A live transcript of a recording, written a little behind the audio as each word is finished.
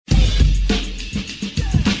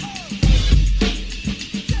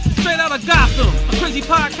of Gotham, a crazy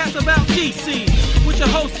podcast about DC, with your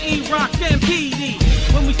hosts E-Rock and PD.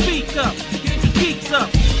 When we speak up, get your geeks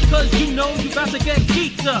up, cause you know you about to get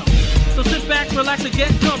geeked up. So sit back, relax, and get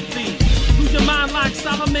comfy. Lose your mind like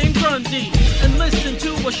Solomon Grundy, and listen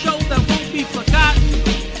to a show that won't be forgotten,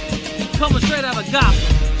 coming straight out of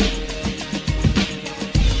Gotham.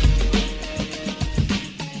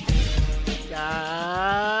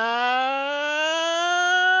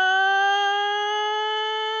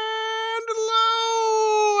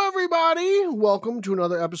 Welcome to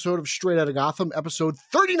another episode of Straight Outta Gotham, episode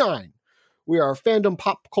 39. We are a fandom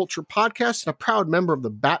pop culture podcast and a proud member of the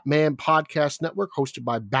Batman Podcast Network, hosted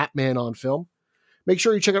by Batman on Film. Make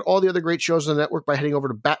sure you check out all the other great shows on the network by heading over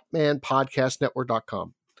to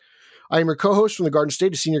batmanpodcastnetwork.com. I am your co-host from the Garden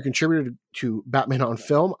State, a senior contributor to Batman on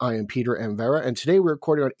Film. I am Peter M. Vera, and today we're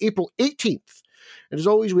recording on April 18th. And as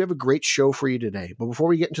always, we have a great show for you today. But before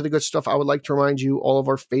we get into the good stuff, I would like to remind you, all of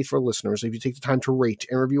our faithful listeners, if you take the time to rate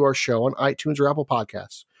and review our show on iTunes or Apple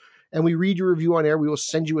Podcasts, and we read your review on air, we will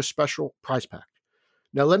send you a special prize pack.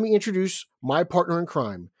 Now, let me introduce my partner in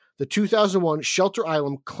crime, the 2001 Shelter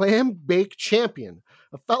Island Clam Bake Champion,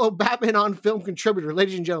 a fellow Batman on Film contributor,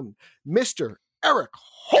 ladies and gentlemen, Mr. Eric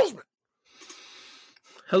Holzman.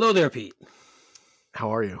 Hello there, Pete.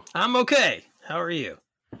 How are you? I'm okay. How are you?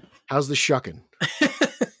 How's the shucking?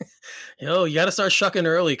 You got to start shucking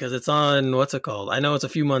early because it's on, what's it called? I know it's a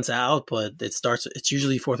few months out, but it's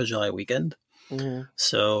usually 4th of July weekend. Mm-hmm.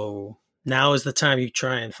 So now is the time you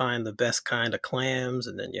try and find the best kind of clams,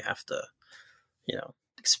 and then you have to,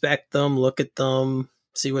 inspect them, look at them,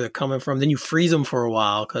 see where they're coming from. Then you freeze them for a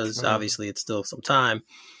while because obviously it's still some time.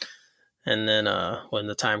 And then when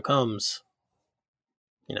the time comes,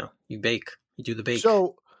 you bake. You do the bake.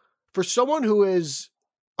 So for someone who is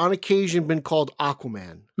on occasion been called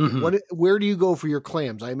Aquaman, mm-hmm. Where do you go for your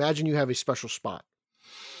clams? I imagine you have a special spot.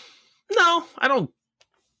 No, I don't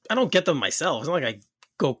get them myself. It's not like I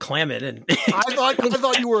go clam it. And I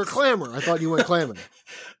thought you were a clammer. I thought you went clamming.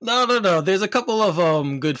 No. There's a couple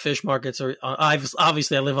of good fish markets.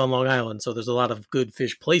 Obviously, I live on Long Island, so there's a lot of good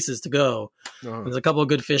fish places to go. Uh-huh. There's a couple of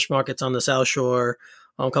good fish markets on the South Shore.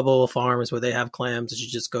 A couple of farms where they have clams that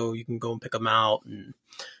you can go and pick them out, and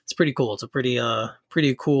it's pretty cool. It's a pretty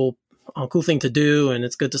cool thing to do, and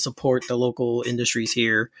it's good to support the local industries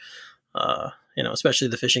here, especially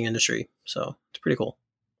the fishing industry. So it's pretty cool.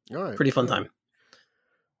 All right, pretty fun time.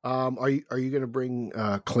 Are you going to bring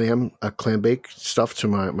clam bake stuff to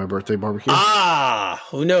my birthday barbecue?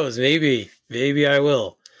 Who knows? Maybe I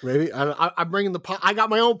will. Maybe I'm bringing the pot. I got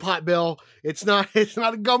my own pot, Bill. It's not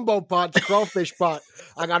a gumbo pot. It's a crawfish pot.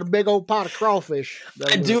 I got a big old pot of crawfish.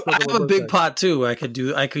 I have a big pot too. I could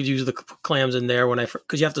use the clams in there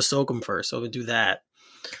because you have to soak them first. So I would do that.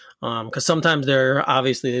 Because sometimes they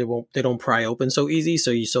don't pry open so easy. So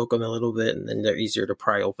you soak them a little bit, and then they're easier to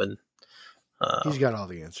pry open. He's got all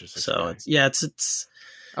the answers. So it's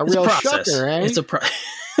a real shucker, eh? It's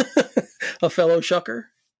a fellow shucker.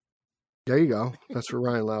 There you go. That's for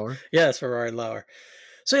Ryan Lauer. Yeah, it's for Ryan Lauer.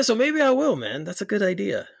 So maybe I will, man. That's a good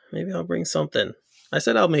idea. Maybe I'll bring something. I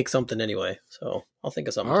said I'll make something anyway, so I'll think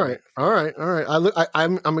of something. All right.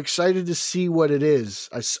 I'm excited to see what it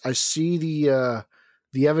is. I see the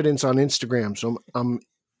evidence on Instagram, so I'm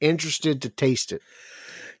interested to taste it.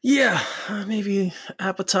 Yeah, maybe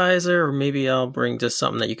appetizer, or maybe I'll bring just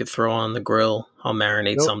something that you could throw on the grill. I'll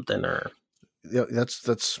marinate something, or yeah,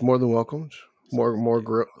 that's more than welcome. More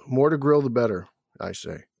to grill, the better, I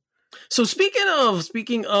say. So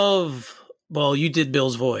speaking of, well, you did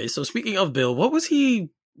Bill's voice. So speaking of Bill, what was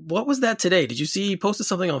that today? Did you see he posted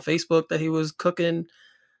something on Facebook that he was cooking?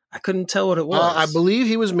 I couldn't tell what it was. I believe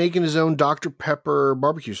he was making his own Dr. Pepper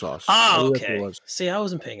barbecue sauce. Oh, okay. See, I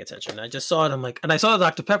wasn't paying attention. I just saw it. And I saw the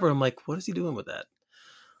Dr. Pepper. I'm like, what is he doing with that?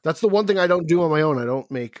 That's the one thing I don't do on my own.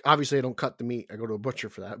 Obviously I don't cut the meat. I go to a butcher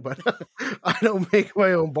for that, but I don't make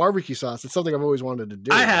my own barbecue sauce. It's something I've always wanted to do.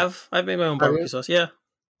 I've made my own barbecue sauce. Yeah.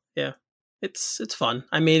 It's fun.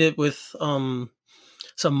 I made it with some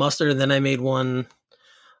mustard, and then I made one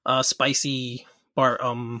spicy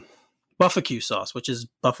barbecue sauce, which is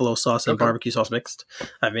buffalo sauce and barbecue sauce mixed.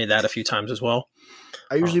 I've made that a few times as well.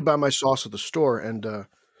 I usually buy my sauce at the store, and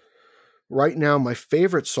right now, my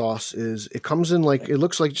favorite sauce it comes in it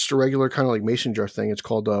looks like just a regular kind of like mason jar thing. It's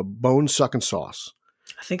called bone sucking sauce.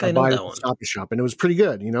 I think I know that one. Stop and Shop, and it was pretty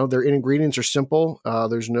good. Their ingredients are simple.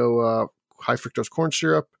 There's no high fructose corn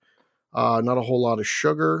syrup, not a whole lot of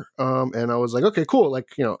sugar. And I was like, okay, cool. I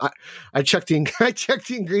checked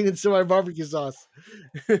the ingredients to my barbecue sauce.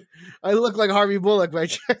 I look like Harvey Bullock, but I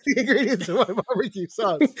checked the ingredients to my barbecue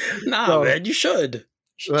sauce. Man, you should.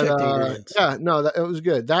 But, Check the ingredients. yeah, no, it was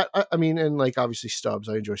good. That I mean, and like obviously Stubbs.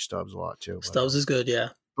 I enjoy Stubbs a lot too. Stubbs is good, yeah.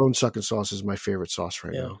 Bone sucking sauce is my favorite sauce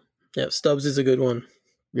right now. Yeah, Stubbs is a good one.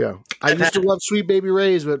 Yeah, I used to love Sweet Baby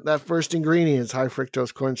Ray's, but that first ingredient is high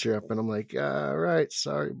fructose corn syrup, and I'm like, all right,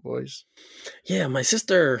 sorry, boys. Yeah,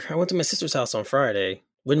 I went to my sister's house on Friday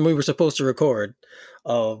when we were supposed to record.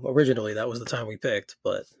 Originally, that was the time we picked,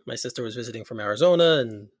 but my sister was visiting from Arizona,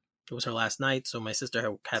 and it was her last night, so my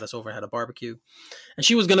sister had us over and had a barbecue. And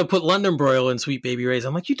she was going to put London broil in Sweet Baby Ray's.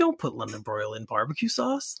 I'm like, you don't put London broil in barbecue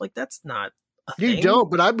sauce? Like, that's not a thing. You don't,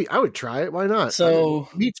 but I would try it. Why not? So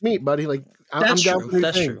meat's meat, buddy. Like, I'm down for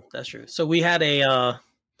That's true. That's true. So we had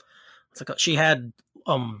she had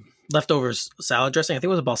leftovers salad dressing. I think it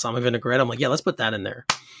was a balsamic vinaigrette. I'm like, yeah, let's put that in there.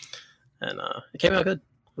 And it came out good.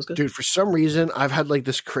 It was good. Dude, for some reason, I've had like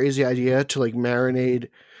this crazy idea to like marinate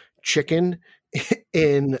chicken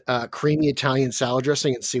in creamy Italian salad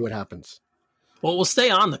dressing and see what happens. Well, we'll stay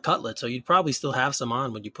on the cutlet, so you'd probably still have some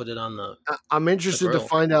on when you put it on the. I'm interested to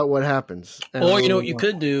find out what happens. Or you know what you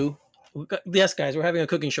could do. Yes, guys, we're having a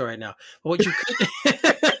cooking show right now. But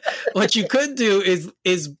what you could do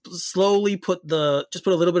is slowly put a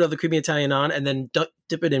little bit of the creamy Italian on, and then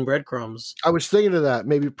dip it in breadcrumbs. I was thinking of that,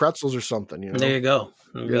 maybe pretzels or something. You know, there you go.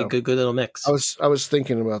 It'd be a good little mix. I was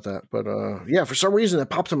thinking about that, but yeah, for some reason that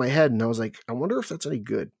popped in my head, and I was like, I wonder if that's any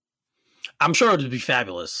good. I'm sure it would be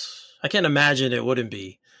fabulous. I can't imagine it wouldn't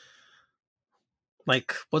be.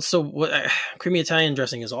 Like, creamy Italian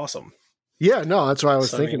dressing is awesome. Yeah, no, that's why I was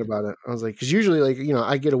thinking about it. I was like, because usually, like, you know,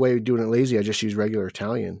 I get away with doing it lazy. I just use regular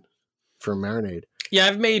Italian for marinade. Yeah,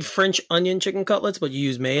 I've made French onion chicken cutlets, but you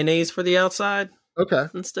use mayonnaise for the outside. Okay.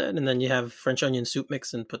 Instead, and then you have French onion soup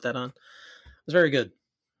mix and put that on. It's very good.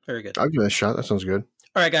 Very good. I'll give it a shot. That sounds good.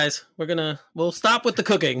 All right, guys, we'll stop with the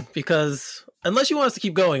cooking because unless you want us to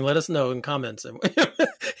keep going, let us know in comments. And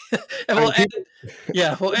we'll add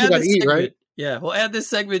this segment. Right? Yeah, we'll add this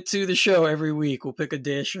segment to the show every week. We'll pick a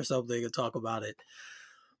dish or something and talk about it.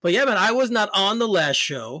 But yeah, man, I was not on the last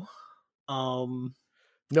show. No,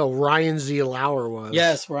 Ryan Z. Lauer was.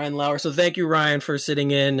 Yes, Ryan Lauer. So thank you, Ryan, for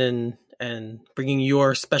sitting in and bringing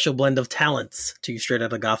your special blend of talents to Straight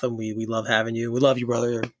Outta Gotham. We love having you. We love you,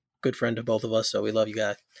 brother. You're a good friend of both of us, so we love you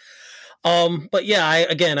guys. But yeah,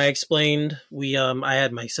 I explained I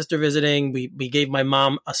had my sister visiting. We gave my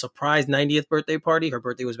mom a surprise 90th birthday party. Her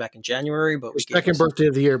birthday was back in January, but second birthday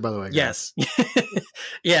of the year, by the way. Guys. Yes.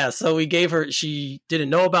 Yeah. So we gave her, she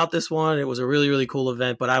didn't know about this one. It was a really, really cool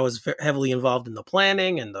event, but I was heavily involved in the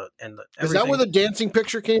planning and the everything. Is that where the dancing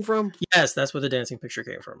picture came from? Yes, that's where the dancing picture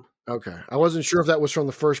came from. Okay. I wasn't sure if that was from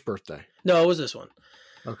the first birthday. No, it was this one.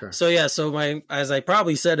 Okay. So yeah, as I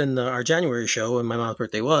probably said in our January show, when my mom's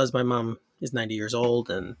birthday was, my mom is 90 years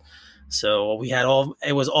old, and so we had all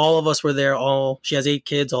of us were there. She has 8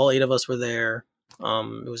 kids, all 8 of us were there.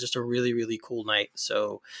 It was just a really, really cool night.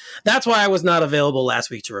 So that's why I was not available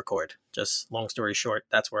last week to record. Just long story short,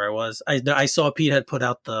 that's where I was. I saw Pete had put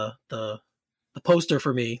out the poster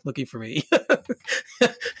for me, looking for me.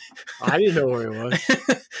 I didn't know where it was,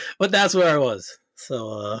 but that's where I was.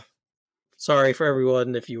 So. Sorry for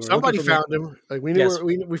everyone if you were. Somebody found him. Like we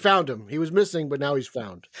knew we found him. He was missing, but now he's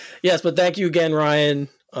found. Yes, but thank you again, Ryan.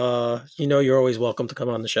 You're always welcome to come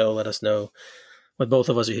on the show. Let us know when both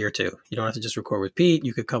of us are here too. You don't have to just record with Pete.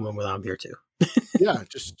 You could come in when I'm here too. Yeah,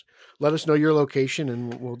 just let us know your location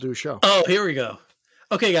and we'll do a show. Oh, here we go.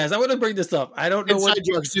 Okay, guys, I want to bring this up. I don't know inside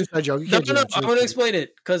joke. No. I want to explain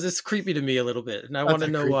it because it's creepy to me a little bit, and I want to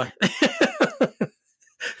know why.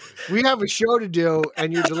 We have a show to do,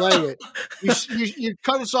 and you delay it. You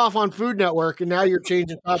cut us off on Food Network, and now you're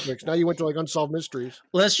changing topics. Now you went to like Unsolved Mysteries.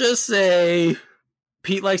 Let's just say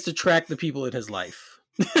Pete likes to track the people in his life.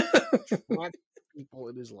 Track people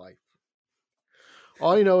in his life.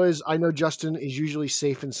 All you know is I know Justin is usually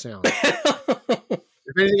safe and sound.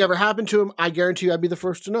 If anything ever happened to him, I guarantee you I'd be the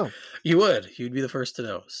first to know. You would. You'd be the first to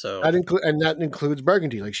know. So that includes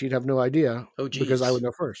Burgundy. Like she'd have no idea because I would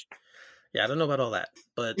know first. Yeah, I don't know about all that,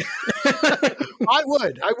 but I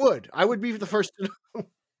would be the first to know.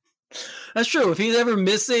 That's true. If he's ever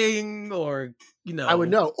missing, or I would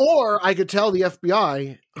know, or I could tell the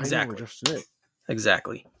FBI. Exactly. I know where Justin is.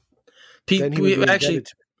 Exactly. Pete,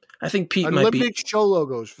 I think Pete might be Olympic show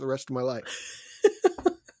logos for the rest of my life.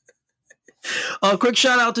 A quick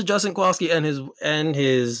shout out to Justin Kowalski and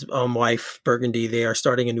his wife Burgundy. They are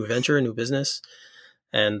starting a new venture, a new business,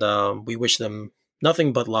 and we wish them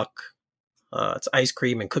nothing but luck. It's ice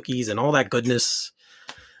cream and cookies and all that goodness.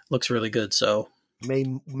 Looks really good. So may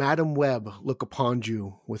Madam Webb look upon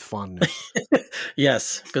you with fondness.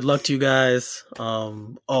 Yes. Good luck to you guys.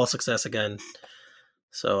 All success again.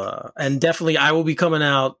 So, and definitely I will be coming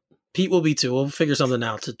out Pete will be too. We'll figure something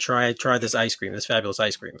out to try this ice cream, this fabulous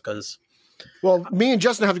ice cream, because. Well, me and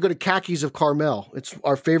Justin have to go to Khakis of Carmel. It's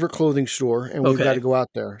our favorite clothing store, and we've got to go out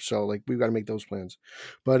there. So, like, we've got to make those plans.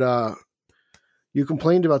 But you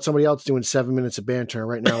complained about somebody else doing 7 minutes of banter.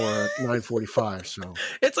 Right now we're at 9:45. So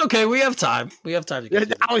it's okay. We have time. We have time to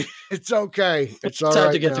get. It's okay. It's all time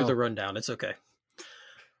right to get now. through the rundown. It's okay.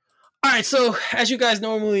 All right. So, as you guys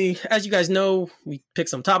know, we pick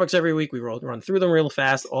some topics every week. We run through them real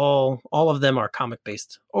fast. All of them are comic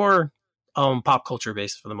based or pop culture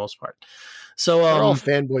based for the most part. So they're all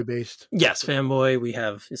fanboy based. Yes, fanboy. We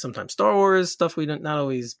have sometimes Star Wars stuff. We don't, not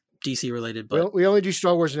always DC related, but we only do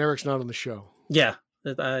Star Wars, and Eric's not on the show. Yeah,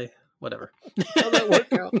 whatever. How'd that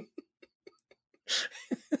work out?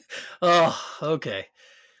 Oh, okay.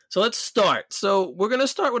 So let's start. So we're gonna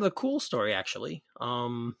start with a cool story, actually.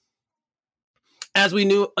 As we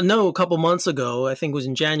know a couple months ago, I think it was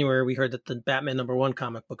in January, we heard that the Batman #1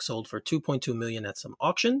 comic book sold for $2.2 million at some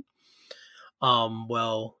auction.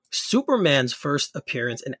 Well, Superman's first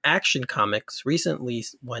appearance in Action Comics recently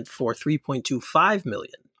went for $3.25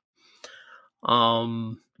 million.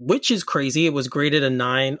 Which is crazy. It was graded a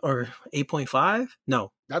 9 or 8.5.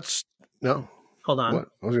 No. Hold on. What?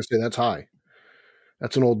 I was gonna say that's high.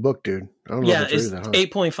 That's an old book, dude. I don't know. Yeah, it's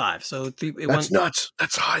 8.5. So that's nuts.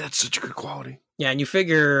 That's high. That's such a good quality. Yeah, and you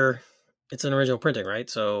figure it's an original printing, right?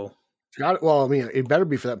 So got it. Well, I mean, it better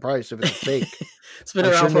be for that price if it's a fake. It's been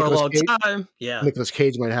around for a long time. Yeah, Nicolas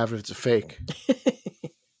Cage might have if it's a fake.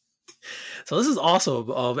 So this is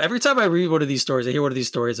awesome. Every time I read one of these stories, I hear one of these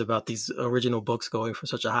stories about these original books going for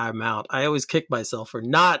such a high amount. I always kick myself for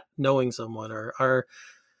not knowing someone or.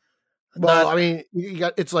 Well, I mean,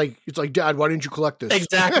 it's like, Dad, why didn't you collect this?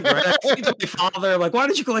 Exactly. Right. I think to my father, I'm like, why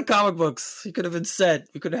did you collect comic books? You could have been set.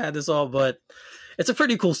 You could have had this all, but it's a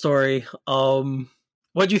pretty cool story.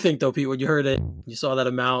 What do you think, though, Pete? When you heard it, you saw that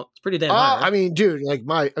amount. It's pretty damn high. Right? I mean, dude,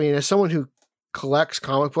 as someone who collects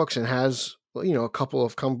comic books and has, a couple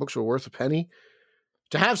of comic books were worth a penny,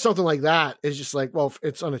 to have something like that is just like, well,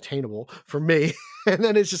 it's unattainable for me. And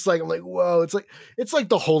then it's just like, I'm like, whoa, it's like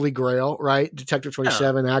the Holy Grail, right? Detective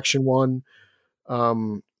 27, Action 1,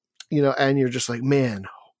 and you're just like, man,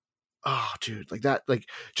 oh, dude, like that, like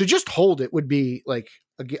to just hold it would be like,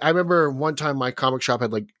 I remember one time my comic shop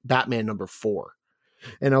had like Batman #4.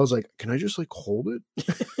 And I was like, can I just like hold it?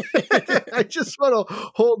 I just want to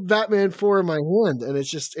hold Batman 4 in my hand. And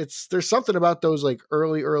there's something about those like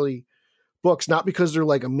early books, not because they're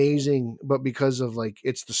like amazing, but because of like,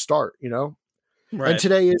 it's the start, Right. And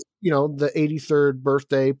today is, the 83rd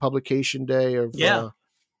birthday publication day of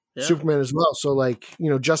Superman as well. So like,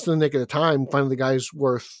 just in the nick of the time, finally the guy's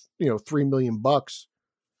worth, $3 million.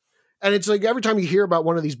 And it's like, every time you hear about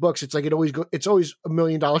one of these books, it's like, it's always $1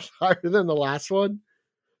 million higher than the last one.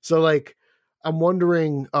 So like, I'm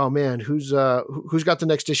wondering, oh man, who's got the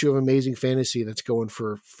next issue of Amazing Fantasy that's going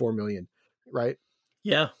for $4 million, right?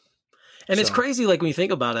 Yeah. And it's crazy, like when you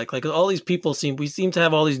think about it, like all these people we seem to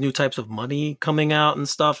have all these new types of money coming out and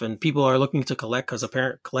stuff, and people are looking to collect because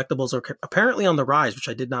collectibles are apparently on the rise, which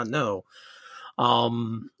I did not know.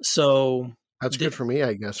 So that's good for me,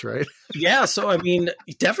 I guess, right? Yeah. So I mean,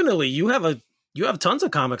 definitely, you have tons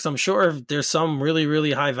of comics. I'm sure there's some really,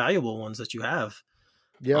 really high valuable ones that you have.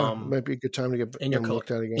 Yeah, might be a good time to get them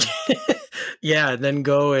looked at again. Yeah, and then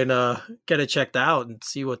go and get it checked out and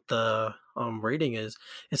see what the rating is.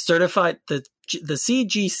 It's certified, the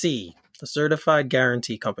CGC, the Certified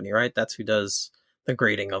Guarantee Company, right? That's who does the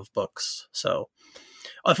grading of books. So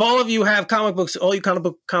if all of you have comic books, all you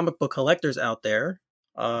comic book collectors out there,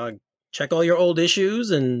 check all your old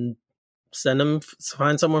issues and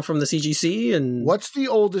find someone from the CGC. And what's the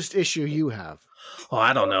oldest issue you have? Oh,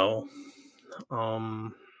 I don't know.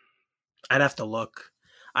 I'd have to look.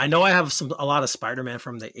 I know I have a lot of Spider-Man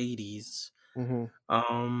from the 80s. Mm-hmm.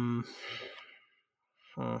 I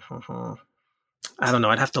don't know.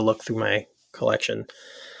 I'd have to look through my collection.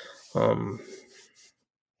 Fair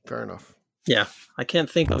enough. Yeah, I can't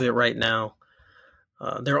think of it right now.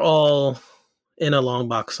 They're all in a long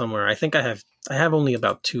box somewhere. I think I have only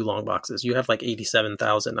about 2 long boxes. You have like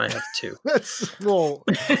 87,000. I have 2. I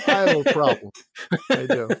have a problem. I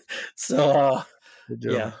do. So, I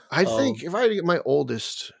do. Yeah. I think if I had to get my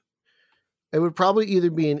oldest, it would probably either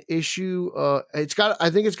be an issue. I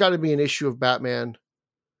think it's got to be an issue of Batman.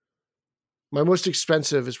 My most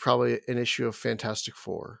expensive is probably an issue of Fantastic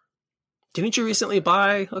Four. Didn't you recently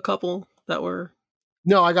buy a couple that were?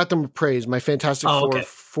 No, I got them appraised. My Fantastic Four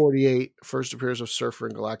 48 first appearance of Surfer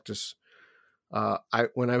and Galactus.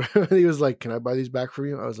 When he was like, "Can I buy these back from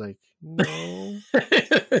you?" I was like, "No."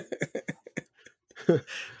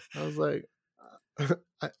 I was like,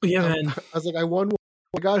 man. I was like, I won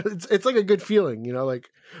my God, it's like a good feeling, like,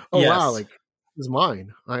 oh Yes. wow, like this is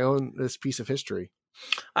mine. I own this piece of history.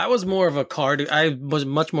 I was much more of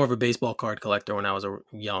a baseball card collector when I was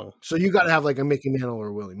young. So you got to have like a Mickey Mantle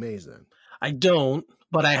or Willie Mays then. I don't,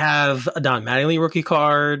 but I have a Don Mattingly rookie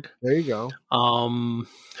card. There you go.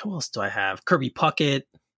 Who else do I have? Kirby Puckett.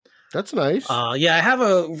 That's nice. Yeah, I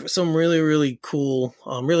have some really, really cool,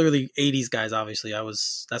 really, really 80s guys. Obviously,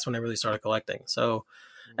 that's when I really started collecting. So,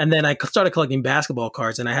 and then I started collecting basketball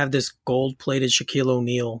cards, and I have this gold-plated Shaquille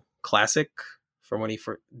O'Neal Classic from when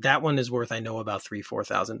that one is worth, I know, about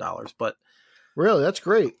 $3,000-$4,000. But really, that's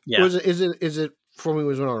great. Yeah. Is it from when he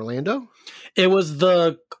was in Orlando? It was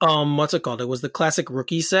the what's it called? It was the classic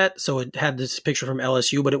rookie set. So it had this picture from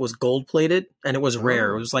LSU, but it was gold plated and it was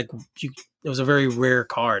rare. It was like it was a very rare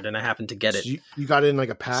card, and I happened to get it. So you got it in like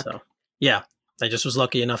a pack? So, yeah, I just was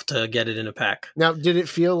lucky enough to get it in a pack. Now, did it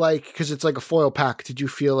feel like, because it's like a foil pack, did you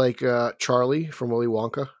feel like Charlie from Willy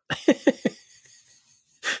Wonka?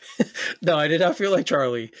 No, I did not feel like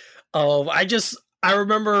Charlie. I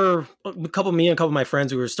remember me and a couple of my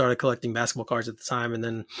friends, we started collecting basketball cards at the time, and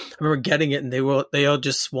then I remember getting it, and they all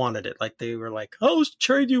just wanted it. Like they were like, "Oh,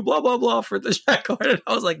 trade you, blah blah blah, for the Shaq card." And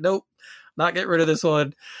I was like, "Nope, not getting rid of this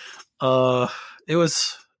one." It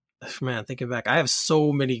was, man, thinking back, I have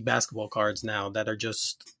so many basketball cards now that are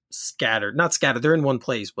just scattered. Not scattered; they're in one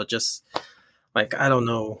place, but just like I don't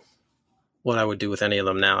know what I would do with any of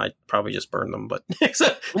them now. I'd probably just burn them. But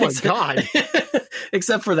God,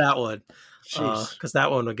 except for that one. Because that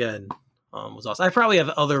one again was awesome. I probably have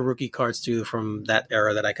other rookie cards too from that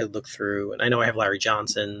era that I could look through, and I know I have Larry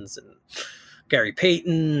Johnson's and Gary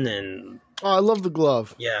Payton, and I love the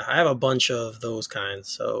glove. Yeah, I have a bunch of those kinds.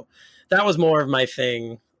 So that was more of my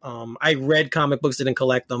thing. I read comic books, didn't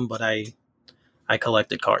collect them, but I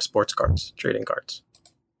collected sports cards, trading cards.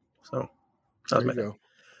 So that was my thing.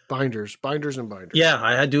 Binders. Yeah,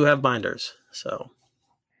 I do have binders. So,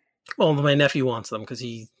 well, my nephew wants them because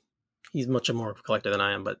he's much more of a collector than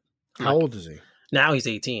I am. But how old is he? Now he's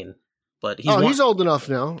 18. But he's old enough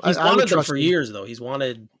now. He's wanted them for years, though. He's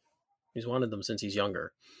wanted them since he's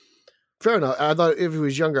younger. Fair enough. I thought if he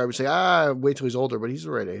was younger, I would say, wait till he's older. But he's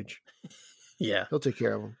the right age. Yeah, he'll take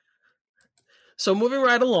care of him. So moving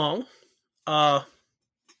right along,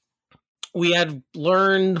 we had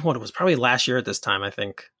learned what it was probably last year at this time, I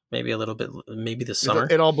think. Maybe a little bit, maybe this summer.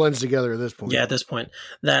 It all blends together at this point. Yeah, at this point,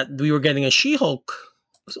 that we were getting a She-Hulk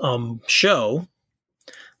show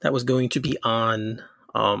that was going to be on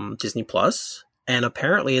Disney Plus, and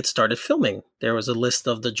apparently it started filming. There was a list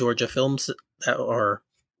of the Georgia shows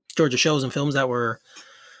and films that were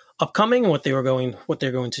upcoming, what they're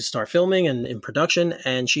going to start filming and in production,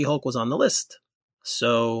 and She-Hulk was on the list.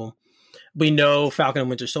 So we know Falcon and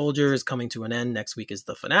Winter Soldier is coming to an end. Next week is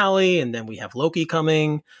the finale, and then we have Loki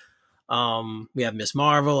coming. We have Miss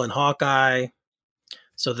Marvel and Hawkeye.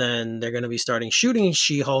 So then they're going to be starting shooting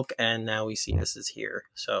She-Hulk, and now we see this is here.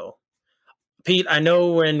 So, Pete, I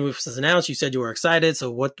know when it was announced, you said you were excited.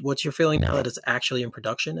 So what's your feeling now that it's actually in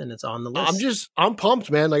production and it's on the list? I'm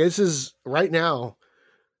pumped, man. Like this is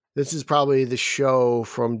probably the show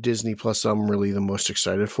from Disney Plus I'm really the most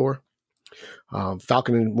excited for.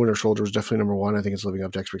 Falcon and Winter Soldier was definitely number one. I think it's living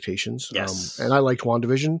up to expectations. Yes. And I liked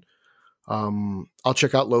WandaVision. I'll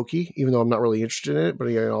check out Loki, even though I'm not really interested in it, but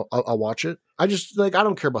I'll watch it. I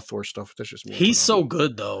don't care about Thor stuff. That's just me. He's so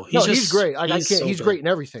good though. He's great. He's great in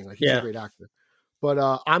everything. Like he's a great actor. But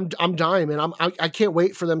I'm dying, man. I can't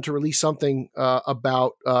wait for them to release something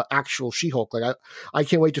about actual She-Hulk. Like I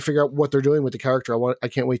can't wait to figure out what they're doing with the character. I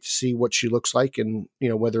can't wait to see what she looks like, and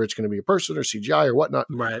whether it's going to be a person or CGI or whatnot.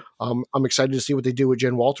 Right. I'm excited to see what they do with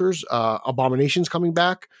Jen Walters. Abomination's coming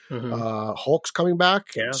back. Mm-hmm. Hulk's coming back.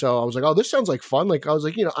 Yeah. So I was like, oh, this sounds like fun. Like I was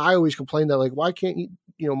like, I always complain that like, why can't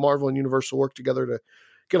Marvel and Universal work together to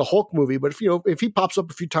get a Hulk movie? But if he pops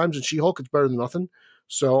up a few times in She-Hulk, it's better than nothing.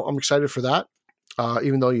 So I'm excited for that.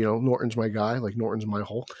 Even though, Norton's my guy, like Norton's my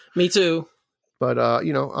Hulk. Me too. But,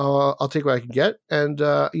 I'll take what I can get. And,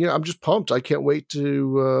 I'm just pumped. I can't wait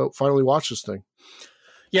to finally watch this thing.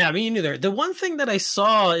 Yeah, me neither. The one thing that I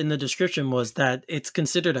saw in the description was that it's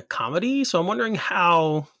considered a comedy. So I'm wondering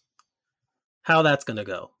how that's going to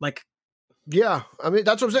go. Like, yeah, I mean,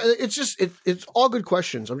 that's what I'm saying. It's just, it's all good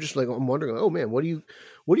questions. I'm just like, I'm wondering, oh man, what do you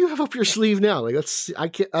have up your sleeve now? Like,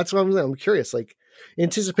 that's what I'm curious. Like,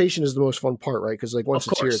 anticipation is the most fun part, right? Because like once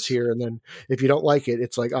it's here, and then if you don't like it,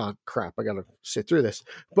 it's like, oh crap, I gotta sit through this.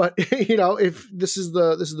 But if this is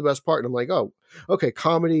the best part, and I'm like, oh, okay,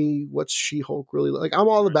 comedy. What's She-Hulk really like? I'm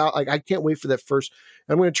all about like I can't wait for that first.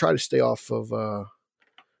 I'm going to try to stay off of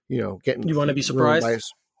getting. You want to be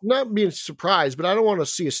surprised? Not being surprised, but I don't want to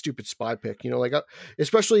see a stupid spy pick. Like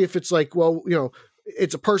especially if it's like, well,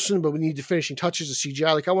 it's a person, but we need the finishing touches of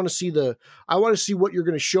CGI. Like I want to see what you're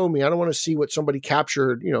going to show me. I don't want to see what somebody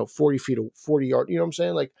captured, 40 yard. You know what I'm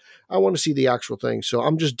saying? Like I want to see the actual thing. So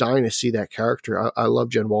I'm just dying to see that character. I love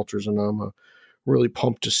Jen Walters, and I'm really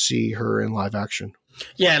pumped to see her in live action.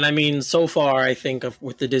 Yeah, and I mean, so far, I think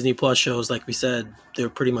with the Disney Plus shows, like we said, they're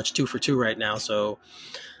pretty much 2 for 2 right now. So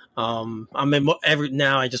now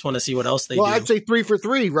I just want to see what else they do. Well, I'd say 3 for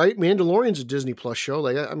 3, right? Mandalorian's a Disney Plus show.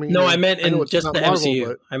 Like, I mean, no, I meant in just the Marvel, MCU.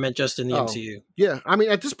 but... I meant just in the MCU. Yeah, I mean,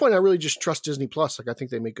 at this point, I really just trust Disney Plus. Like, I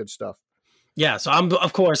think they make good stuff. Yeah, so I'm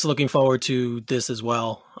of course looking forward to this as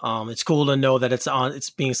well. It's cool to know that it's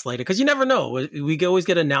being slated because you never know. We always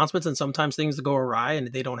get announcements, and sometimes things go awry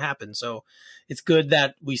and they don't happen. So it's good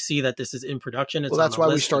that we see that this is in production. It's that's why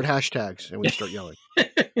we start hashtags and we start yelling.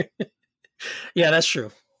 Yeah, that's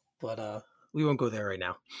true, but we won't go there right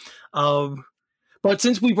now. But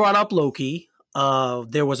since we brought up Loki,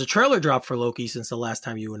 there was a trailer drop for Loki since the last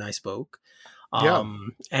time you and I spoke.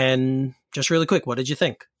 And just really quick, what did you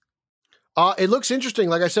think? It looks interesting.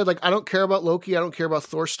 Like I said, like I don't care about Loki, I don't care about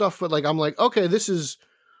Thor stuff, but like I'm like, okay,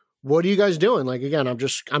 what are you guys doing? Like again, I'm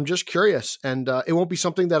just curious, and it won't be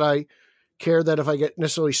something that I care that if I get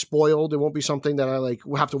necessarily spoiled. It won't be something that I like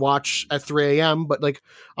have to watch at 3 a.m. But like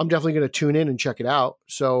I'm definitely going to tune in and check it out.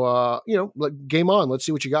 So like game on. Let's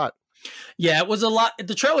see what you got. Yeah, it was a lot.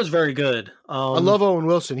 The trailer's very good. I love Owen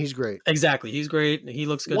Wilson. He's great. Exactly, he's great. He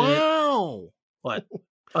looks good. Wow. In it. What?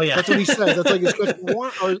 Oh yeah, that's what he says. That's like his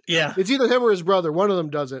question. Yeah, it's either him or his brother. One of them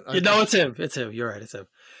doesn't. No, it's him. It's him. You're right. It's him.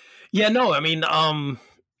 Yeah, no, I mean,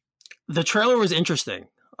 the trailer was interesting.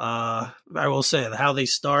 I will say how they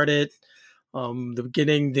started. The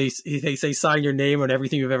beginning, they say sign your name on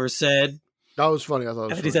everything you've ever said. That was funny. I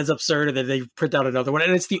thought. And he says absurd, and then they print out another one,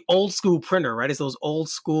 and it's the old school printer, right? It's those old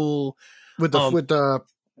school with the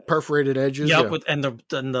perforated edges. Yep, yeah.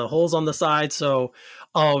 and the holes on the side. So,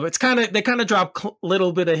 they kind of drop a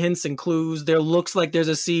little bit of hints and clues. There looks like there's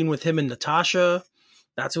a scene with him and Natasha.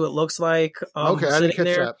 That's who it looks like. Okay, I didn't catch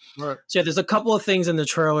that. All right. So yeah, there's a couple of things in the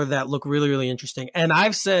trailer that look really, really interesting. And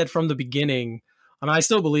I've said from the beginning, and I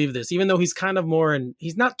still believe this, even though he's kind of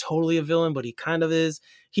he's not totally a villain, but he kind of is.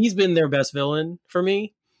 He's been their best villain for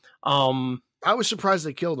me. I was surprised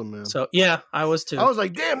they killed him, man. So yeah, I was too. I was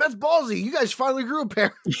like, damn, that's ballsy. You guys finally grew a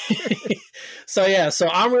pair. So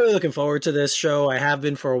I'm really looking forward to this show. I have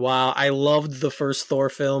been for a while. I loved the first Thor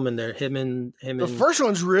film, and the first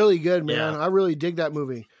one's really good, man. Yeah. I really dig that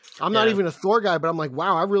movie. I'm not even a Thor guy, but I'm like,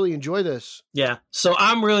 wow, I really enjoy this. Yeah, so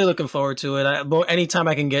I'm really looking forward to it. Anytime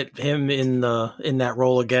I can get him in that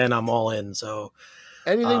role again, I'm all in. So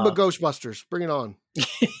anything but Ghostbusters, bring it on.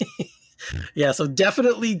 Yeah, so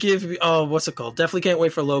definitely what's it called? Definitely can't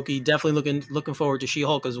wait for Loki. Definitely looking forward to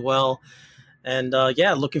She-Hulk as well. And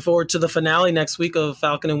looking forward to the finale next week of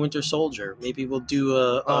Falcon and Winter Soldier. Maybe we'll do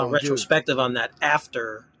a retrospective on that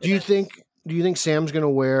after. Do you think Sam's going to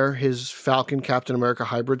wear his Falcon Captain America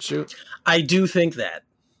hybrid suit? I do think that.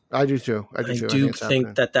 I do too. I do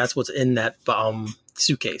think that that's what's in that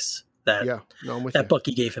suitcase that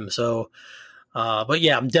Bucky gave him. So, but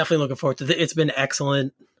yeah, I'm definitely looking forward to it. It's been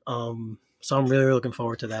excellent. So I'm really looking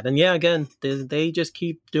forward to that. And yeah, again, they just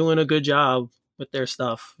keep doing a good job with their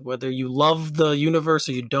stuff. Whether you love the universe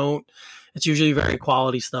or you don't, it's usually very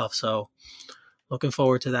quality stuff. So looking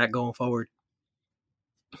forward to that going forward.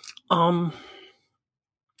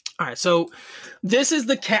 All right, so this is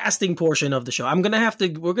the casting portion of the show. We're gonna have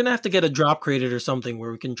to get a drop created or something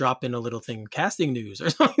where we can drop in a little thing, casting news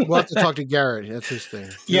or something. We'll have to talk to Garrett. That's his thing.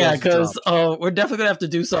 Yeah, because we're definitely gonna have to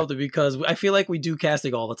do something because I feel like we do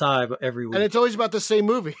casting all the time every week, and it's always about the same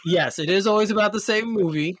movie. Yes, it is always about the same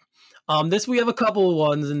movie. We have a couple of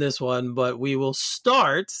ones in this one, but we will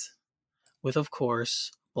start with, of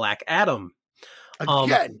course, Black Adam.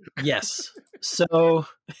 Again, yes. So.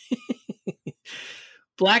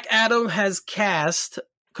 Black Adam has cast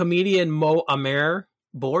comedian Mo Amer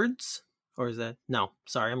Boards, or is that? No,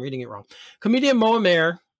 sorry, I'm reading it wrong. Comedian Mo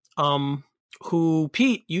Amer, who,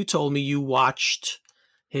 Pete, you told me you watched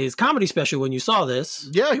his comedy special when you saw this.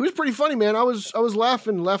 Yeah, he was pretty funny, man. I was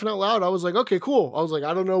laughing out loud. I was like, okay, cool. I was like,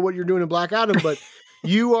 I don't know what you're doing in Black Adam, but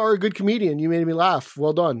you are a good comedian. You made me laugh.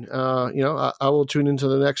 Well done. I will tune into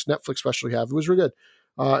the next Netflix special you have. It was really good.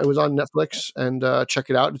 It was on Netflix, and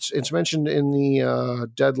check it out. It's mentioned in the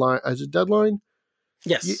Deadline. Is it Deadline?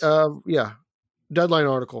 Yes. Yeah, Deadline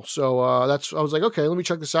article. So I was like, okay, let me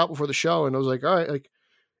check this out before the show. And I was like, all right, like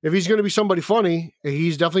if he's going to be somebody funny,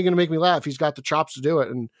 he's definitely going to make me laugh. He's got the chops to do it,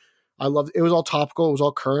 and I loved it. It was all topical. It was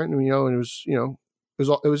all current, and it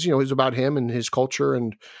was about him and his culture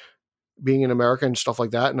and being in America and stuff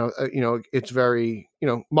like that. And it's very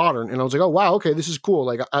modern. And I was like, oh wow, okay, this is cool.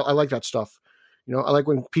 Like I like that stuff. You know, I like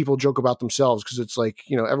when people joke about themselves because it's like,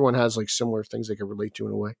 you know, everyone has like similar things they can relate to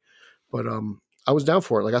in a way. But I was down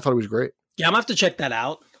for it. Like, I thought it was great. Yeah, I'm gonna have to check that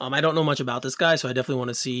out. I don't know much about this guy, so I definitely want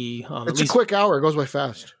to see. It's a quick hour. It goes by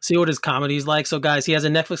fast. See what his comedy is like. So, guys, he has a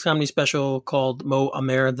Netflix comedy special called Mo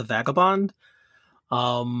Amer the Vagabond.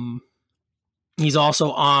 He's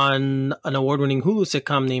also on an award-winning Hulu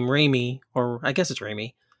sitcom named Raimi, or I guess it's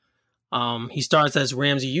Raimi. He stars as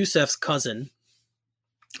Ramzi Youssef's cousin.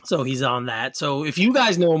 So he's on that. So if you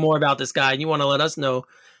guys know more about this guy and you want to let us know,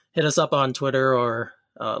 hit us up on Twitter or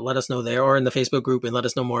let us know there or in the Facebook group and let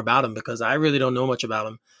us know more about him because I really don't know much about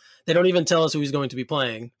him. They don't even tell us who he's going to be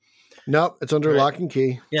playing. Nope, it's under lock and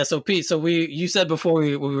key. Yeah, so Pete, you said before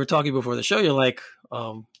we were talking before the show, you're like,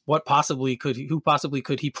 who possibly could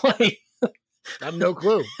he play? I have no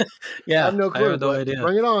clue. Yeah, I have no clue. I have no idea.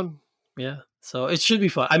 Bring it on. Yeah, so it should be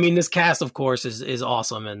fun. I mean, this cast, of course, is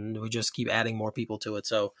awesome, and we just keep adding more people to it.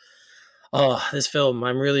 So, this film,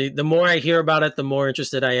 the more I hear about it, the more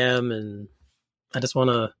interested I am, and I just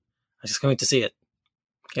can't wait to see it.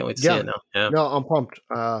 Can't wait to see it now. Yeah. No, I'm pumped.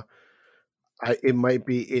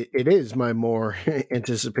 It is my more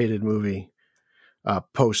anticipated movie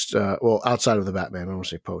post, outside of the Batman. I don't want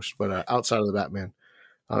to say post, but outside of the Batman.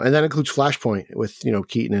 And that includes Flashpoint with, you know,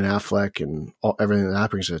 Keaton and Affleck and everything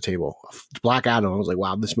that brings to the table. Black Adam, I was like,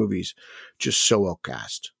 wow, this movie's just so well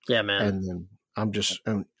cast. Yeah, man. And then I'm just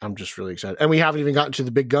really excited. And we haven't even gotten to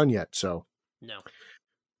the big gun yet. So no.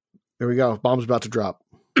 There we go. Bomb's about to drop.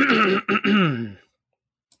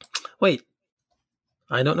 Wait.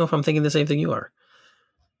 I don't know if I'm thinking the same thing you are.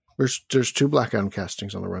 There's 2 Black Adam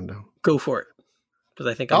castings on the rundown. Go for it. Because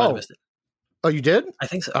I think I might have missed it. Oh, you did? I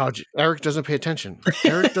think so. Oh, Eric doesn't pay attention.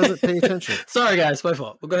 Eric doesn't pay attention. Sorry, guys. My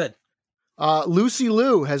fault. Well, go ahead. Lucy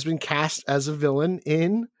Liu has been cast as a villain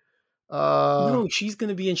in... no, she's going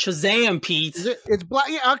to be in Shazam, Pete. It's Black...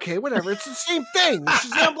 Yeah, okay, whatever. It's the same thing.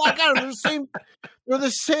 Shazam, Black Adam. They're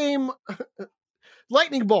the same...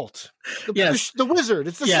 Lightning Bolt. The wizard.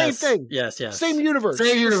 It's the same thing. Yes. Same universe.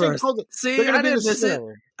 Same universe. See, I didn't miss it.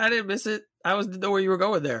 I didn't miss it. I didn't know where you were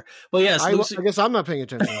going there. Well, yes. I guess I'm not paying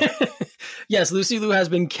attention. Yes, Lucy Liu has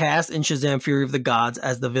been cast in Shazam Fury of the Gods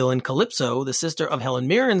as the villain Calypso, the sister of Helen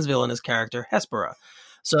Mirren's villainous character, Hespera.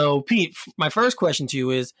 So, Pete, my first question to you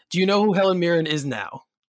is, do you know who Helen Mirren is now?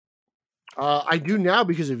 I do now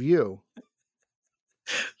because of you.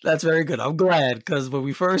 That's very good. I'm glad because when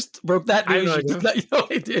we first broke that news, you did not know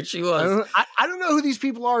who idea she was. I don't know who these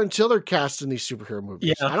people are until they're cast in these superhero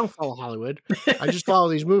movies. Yeah. I don't follow Hollywood. I just follow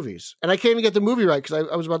these movies. And I can't even get the movie right because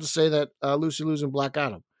I was about to say that Lucy Liu's in Black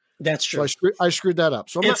Adam. That's true. So I screwed that up.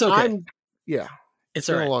 So it's okay. It's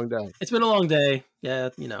been a long day. It's been a long day. Yeah,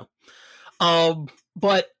 you know.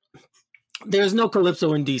 But there's no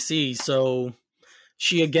Calypso in DC, so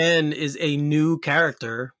she again is a new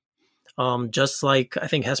character. Just like I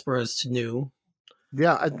think Hespera is new.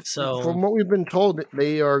 Yeah. So from what we've been told,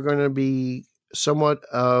 they are going to be somewhat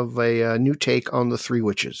of a new take on the 3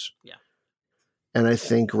 witches. Yeah. And I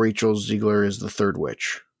think Rachel Ziegler is the 3rd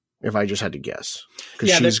witch, if I just had to guess.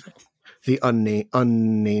 Because she's the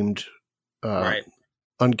unnamed. Right.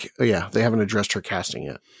 They haven't addressed her casting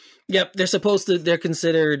yet. Yep, they're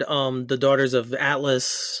considered the daughters of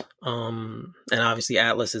Atlas, and obviously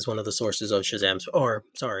Atlas is one of the sources of Shazam's,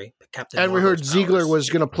 Captain And Marvel's we heard powers. Ziegler was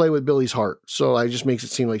going to play with Billy's heart, so it just makes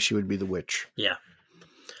it seem like she would be the witch. Yeah.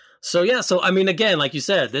 So I mean, again, like you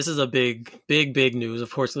said, this is a big news.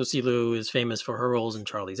 Of course, Lucy Liu is famous for her roles in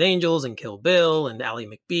Charlie's Angels and Kill Bill and Ally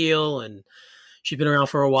McBeal, and she's been around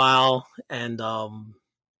for a while, and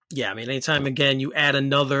I mean, anytime again you add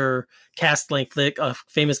another cast like a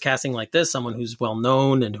famous casting like this, someone who's well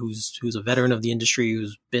known and who's a veteran of the industry,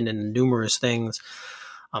 who's been in numerous things,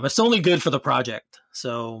 it's only good for the project.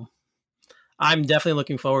 So I'm definitely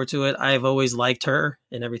looking forward to it. I've always liked her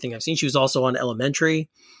in everything I've seen. She was also on Elementary.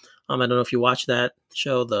 I don't know if you watched that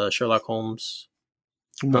show, the Sherlock Holmes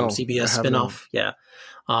CBS spinoff. Yeah.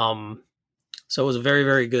 So it was a very,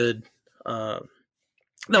 very good. That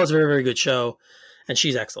was a very, very good show. And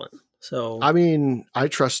she's excellent. So I mean, I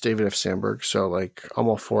trust David F. Sandberg, so like I'm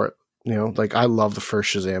all for it. You know, like I love the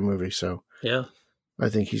first Shazam movie, so yeah, I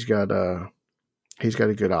think he's got a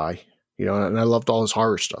good eye. You know, and I loved all his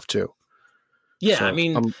horror stuff too. Yeah, so I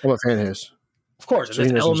mean, I'm a fan of his. Of course, so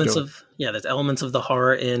there's elements of the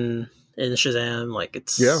horror in Shazam. Like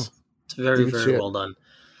it's very, very well done.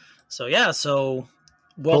 So welcome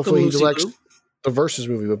Hopefully Lucy he directs Liu. The Versus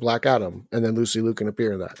movie with Black Adam, and then Lucy Liu can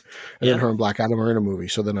appear in that. And then her and Black Adam are in a movie,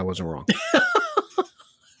 so then I wasn't wrong.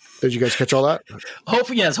 Did you guys catch all that?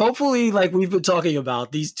 Hopefully, like we've been talking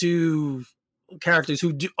about, these two characters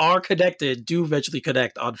who are connected do eventually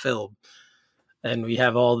connect on film. and we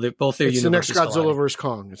have both their It's the next universes. Godzilla vs.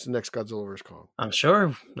 Kong. It's the next Godzilla vs. Kong. I'm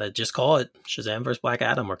sure. Just call it Shazam vs. Black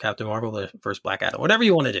Adam or Captain Marvel vs. Black Adam. Whatever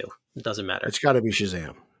you want to do. It doesn't matter. It's got to be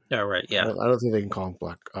Shazam. Yeah, right. Yeah. I don't think they can call him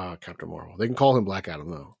Captain Marvel. They can call him Black Adam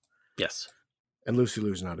though. Yes. And Lucy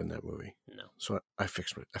Liu's not in that movie. No. So I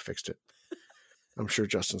fixed it. I'm sure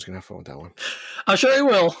Justin's gonna have fun with that one. I'm sure he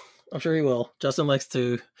will. Justin likes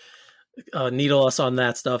to needle us on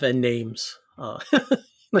that stuff and names.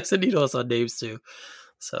 Likes to needle us on names too.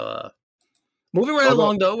 So moving right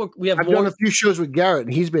along though, we have I've done a few shows with Garrett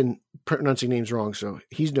and he's been pronouncing names wrong, so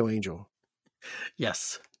he's no angel.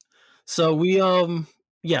 Yes. So we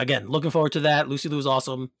again, looking forward to that. Lucy Liu is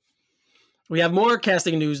awesome. We have more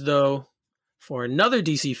casting news though for another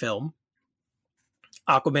DC film.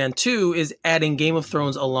 Aquaman 2 is adding Game of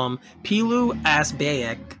Thrones alum Pilu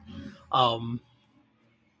Asbayek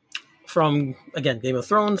from, again, Game of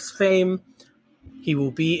Thrones fame. He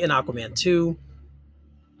will be in Aquaman 2.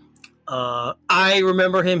 I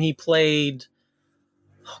remember him. He played...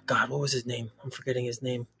 Oh, God, what was his name? I'm forgetting his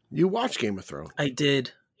name. You watched Game of Thrones. I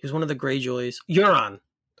did. He was one of the Greyjoys. Euron.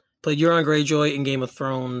 Played Euron Greyjoy in Game of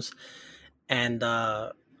Thrones. And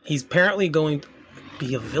he's apparently going to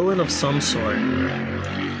be a villain of some sort.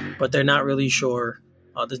 But they're not really sure.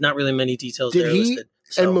 There's not really many details there listed.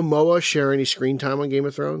 And Momoa share any screen time on Game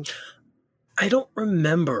of Thrones? I don't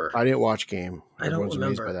remember. I didn't watch Game. I don't remember.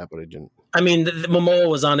 Amazed by that, but I didn't. I mean, Momoa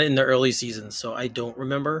was on it in the early seasons, so I don't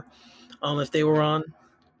remember if they were on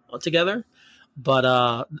together. But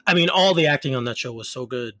I mean, all the acting on that show was so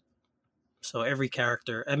good. So every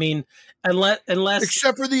character. I mean, unless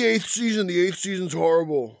except for the 8th season. The 8th season's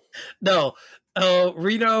horrible. No,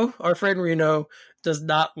 Reno, our friend Reno, does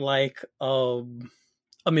not like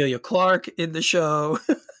Emilia Clarke in the show.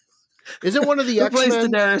 Isn't one of the X-Men plays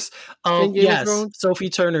Daenerys? in Game of Thrones? Sophie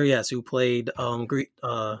Turner, yes, who played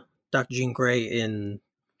Dr. Jean Grey in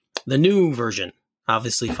the new version.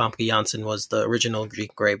 Obviously, Famke Janssen was the original Jean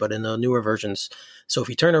Grey, but in the newer versions,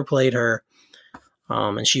 Sophie Turner played her,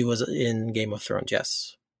 and she was in Game of Thrones,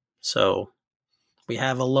 yes. So we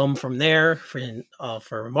have alum from there for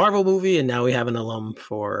a Marvel movie, and now we have an alum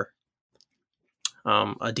for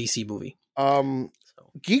a DC movie.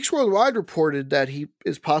 Geeks Worldwide reported that he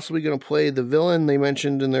is possibly going to play the villain. They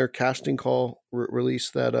mentioned in their casting call release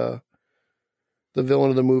that the villain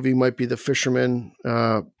of the movie might be the fisherman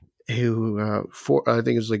who I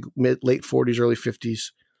think is like late 40s, early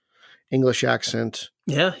 50s, English accent.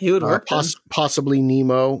 Yeah, he would work. Possibly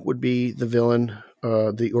Nemo would be the villain,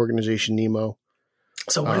 the organization Nemo.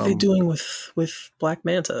 So what are they doing with Black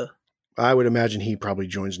Manta? I would imagine he probably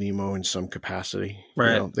joins Nemo in some capacity.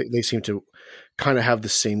 Right. You know, they seem to kind of have the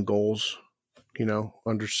same goals,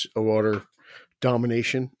 underwater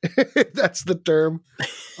domination. That's the term.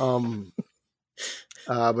 But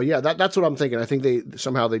yeah, that's what I'm thinking. I think they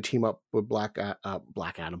team up with Black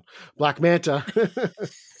Manta.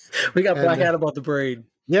 We got Black Adam on the brain.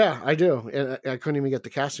 Yeah, I do. And I couldn't even get the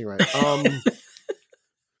casting right.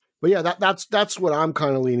 But yeah, that's what I'm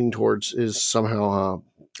kind of leaning towards is somehow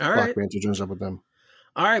Black Manta joins up with them.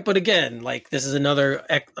 All right, but again, like this is another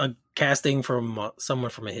casting from someone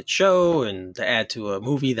from a hit show, and to add to a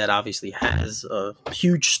movie that obviously has a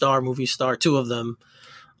huge movie star, 2 of them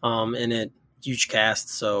in it, huge cast.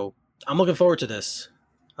 So I'm looking forward to this.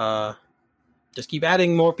 Just keep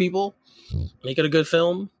adding more people, make it a good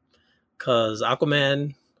film, because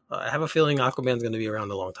Aquaman, I have a feeling Aquaman's going to be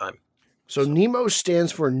around a long time. So Nemo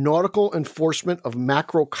stands for Nautical Enforcement of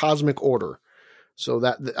Macrocosmic Order. So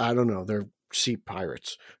that, I don't know, they're sea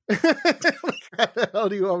pirates. How the hell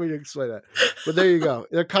do you want me to explain that? But there you go.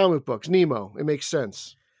 They're comic books. Nemo. It makes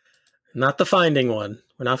sense. Not the finding one.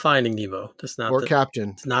 We're not finding Nemo. That's not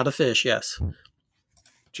Captain. It's not a fish, yes.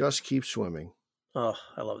 Just keep swimming. Oh,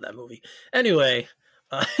 I love that movie. Anyway,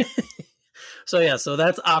 so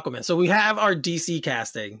that's Aquaman. So we have our DC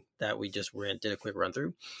casting that we just did a quick run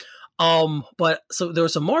through. But so there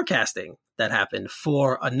was some more casting that happened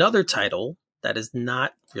for another title that is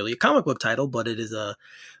not really a comic book title, but it is a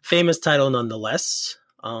famous title nonetheless.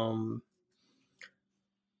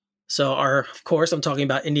 So of course, I'm talking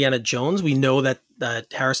about Indiana Jones. We know that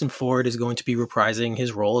Harrison Ford is going to be reprising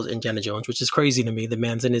his role as Indiana Jones, which is crazy to me. The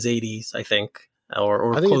man's in his 80s, I think,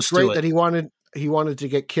 or I think close it's great to it. That he wanted to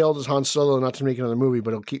get killed as Han Solo, not to make another movie,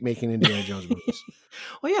 but he'll keep making Indiana Jones movies.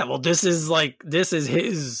 Well, yeah. Well, this is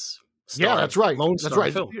his. Yeah, that's right. Lone that's Star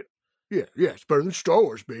right. Film. Yeah, it's better than Star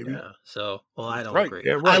Wars, baby. Yeah. So, well, I don't Right, agree.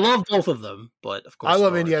 yeah, right. I love both of them, but of course, I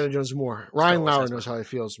love Star Indiana Wars. Jones more. Ryan Wars Lauer has knows how he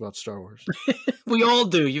feels about Star Wars. We all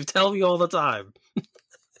do. You tell me all the time,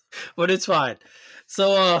 but it's fine.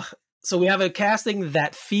 So, So we have a casting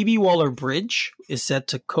that Phoebe Waller-Bridge is set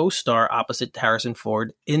to co-star opposite Harrison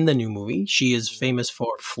Ford in the new movie. She is famous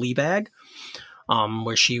for Fleabag,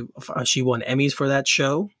 where she won Emmys for that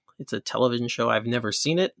show. It's a television show. I've never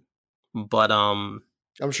seen it, but I'm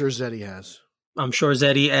sure Zeddy has. I'm sure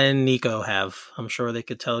Zeddy and Nico have. I'm sure they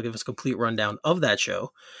could give us a complete rundown of that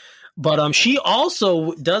show. But she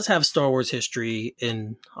also does have Star Wars history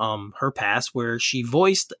in her past, where she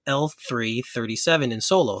voiced L3-37 in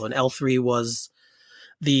Solo, and L3 was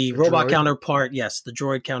the robot droid counterpart. Yes, the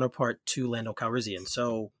droid counterpart to Lando Calrissian.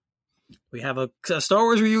 So we have a Star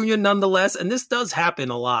Wars reunion nonetheless, and this does happen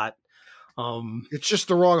a lot. It's just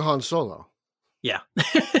the wrong Han Solo. Yeah.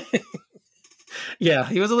 Yeah,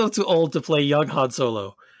 he was a little too old to play young Han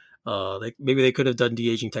Solo. Maybe they could have done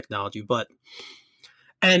de-aging technology, but...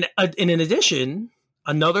 And in addition,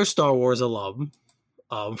 another Star Wars alum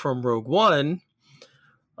from Rogue One,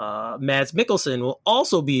 Mads Mikkelsen, will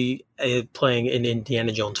also be playing in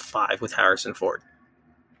Indiana Jones 5 with Harrison Ford.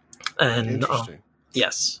 And interesting.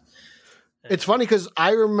 Yes, it's funny because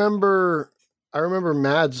I remember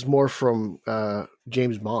Mads more from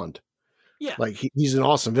James Bond. Yeah, like he's an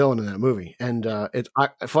awesome villain in that movie. And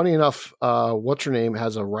funny enough, what's her name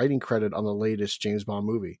has a writing credit on the latest James Bond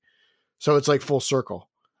movie, so it's like full circle.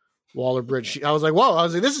 Waller-Bridge. I was like, whoa! I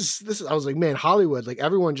was like, this is. I was like, man, Hollywood. Like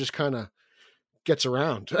everyone just kind of gets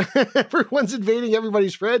around. Everyone's invading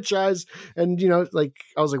everybody's franchise, and like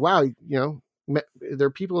I was like, wow, there are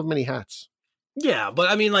people of many hats. Yeah, but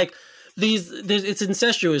I mean, like it's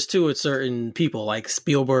incestuous too with certain people, like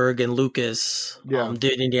Spielberg and Lucas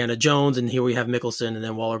did Indiana Jones, and here we have Mikkelsen, and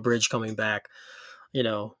then Waller-Bridge coming back. They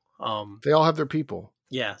all have their people.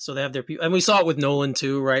 Yeah, so they have their people, and we saw it with Nolan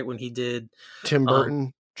too, right? When he did Tim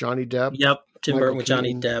Burton. Johnny Depp. Yep, Tim Burton with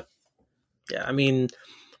Johnny Depp. Yeah, I mean,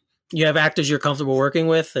 you have actors you're comfortable working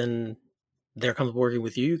with, and they're comfortable working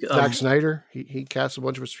with you. Zack Snyder, he casts a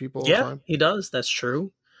bunch of his people all the time. He does. That's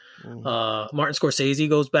true. Martin Scorsese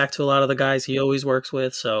goes back to a lot of the guys he always works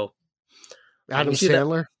with. So Adam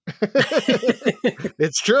Sandler.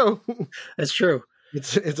 It's true. That's true.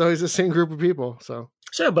 It's always the same group of people. So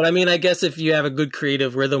sure, but I mean, I guess if you have a good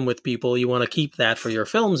creative rhythm with people, you want to keep that for your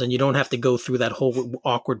films, and you don't have to go through that whole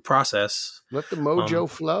awkward process. Let the mojo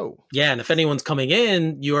flow. Yeah, and if anyone's coming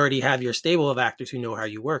in, you already have your stable of actors who know how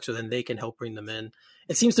you work, so then they can help bring them in.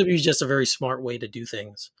 It seems to be just a very smart way to do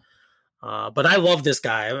things. But I love this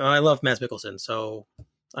guy. I love Mads Mikkelsen. So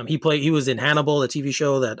he was in Hannibal, the TV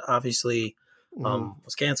show that obviously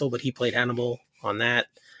was canceled, but he played Hannibal on that.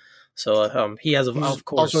 So he has, of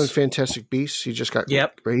course, also in Fantastic Beasts. He just got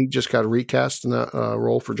recast in that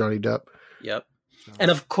role for Johnny Depp. Yep. And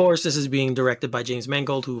of course, this is being directed by James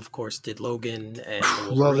Mangold, who of course did Logan and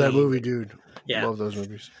love that movie, dude. Yeah, love those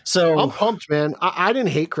movies. So I'm pumped, man. I didn't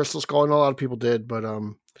hate Crystal Skull. I know a lot of people did, but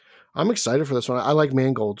I'm excited for this one. I like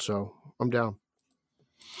Mangold, so I'm down.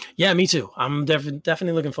 Yeah, me too. I'm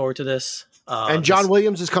definitely looking forward to this. And John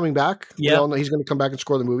Williams is coming back. Yeah, we all know he's going to come back and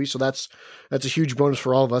score the movie, so that's a huge bonus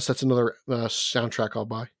for all of us. That's another soundtrack I'll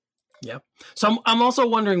buy. Yeah. So I'm also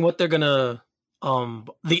wondering what they're gonna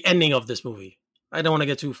the ending of this movie. I don't want to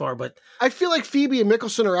get too far, but I feel like Phoebe and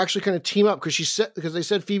Mikkelsen are actually going to team up because they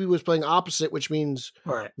said Phoebe was playing opposite, which means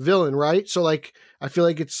villain, right? So like I feel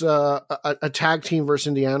like it's a tag team versus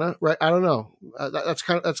Indiana, right? I don't know. That's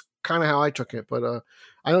kind of how I took it, but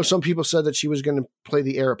I know some people said that she was going to play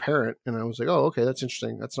the heir apparent, and I was like, oh, okay, that's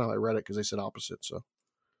interesting. That's not how I read it because they said opposite. So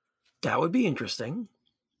that would be interesting.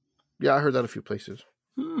 Yeah, I heard that a few places.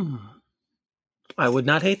 I would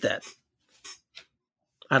not hate that.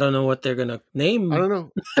 I don't know what they're going to name. I don't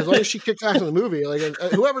know. As long as she kicks ass in the movie, like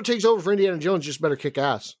whoever takes over for Indiana Jones just better kick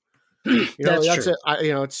ass. That's true.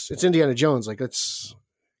 It. It's Indiana Jones. Like it's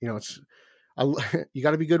you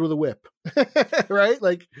got to be good with a whip, right?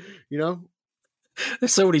 Like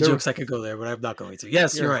there's so many jokes I could go there, but I'm not going to.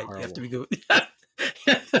 Yes, you're right. Horrible. You have to be good.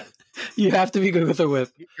 You have to be good with a whip.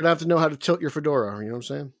 You're gonna have to know how to tilt your fedora. You know what I'm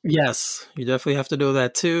saying? Yes, you definitely have to know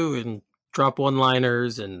that too, and drop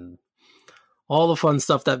one-liners and all the fun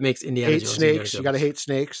stuff that makes Indiana Jones. Snakes. You gotta hate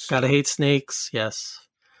snakes. Gotta hate snakes. Yes.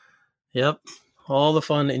 Yep. All the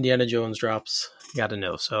fun Indiana Jones drops. You gotta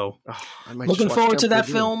know. So, looking forward to that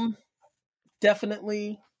film.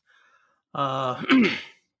 Definitely.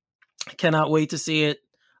 Cannot wait to see it.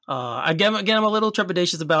 Again, I'm a little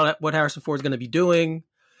trepidatious about what Harrison Ford's going to be doing.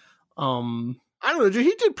 I don't know, dude.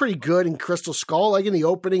 He did pretty good in Crystal Skull. Like in the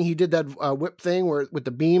opening, he did that whip thing with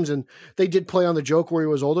the beams, and they did play on the joke where he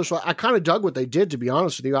was older. So I kind of dug what they did, to be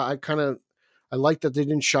honest with you. I like that they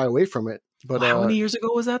didn't shy away from it. But how many years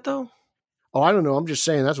ago was that, though? Oh, I don't know. I'm just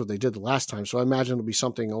saying that's what they did the last time. So I imagine it'll be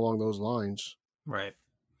something along those lines. Right.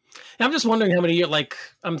 I'm just wondering how many years. Like,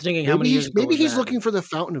 I'm thinking how many years. Maybe he's looking for the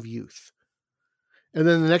fountain of youth, and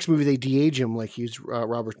then the next movie they de-age him like he's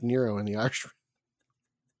Robert De Niro in The Irishman.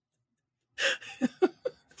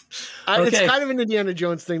 It's kind of an Indiana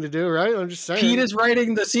Jones thing to do, right? I'm just saying. Pete is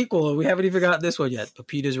writing the sequel. We haven't even got this one yet, but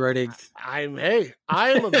Pete is writing. I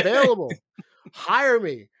am available. Hire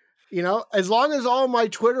me. You know, as long as all my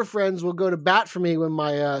Twitter friends will go to bat for me when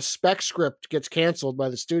my spec script gets canceled by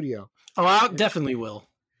the studio. Oh, I definitely will.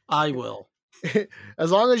 I will.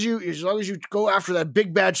 As long as you go after that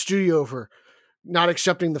big bad studio for not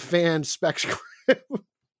accepting the fan spec script.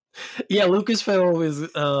 Yeah, Lucasfilm is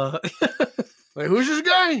like, who's this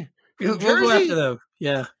guy? We'll go after them.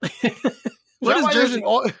 Yeah. Is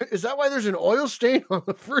that why there's an oil stain on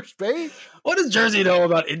the first page? What does Jersey know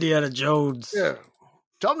about Indiana Jones? Yeah.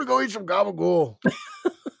 Tell him to go eat some gabagool.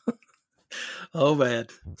 Oh, man.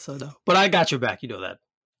 So no. But I got your back. You know that.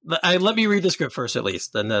 Let me read the script first, at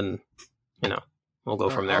least. And then, we'll go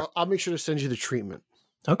from there. I'll make sure to send you the treatment.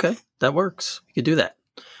 Okay. That works. You could do that.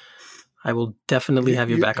 I will definitely have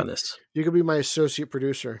your back on this. You could be my associate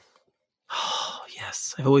producer. Oh,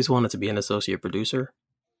 yes. I've always wanted to be an associate producer.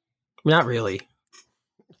 Not really.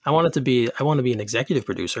 I want to be an executive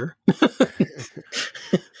producer.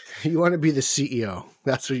 You want to be the CEO.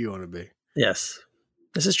 That's what you want to be. Yes.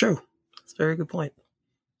 This is true. That's a very good point.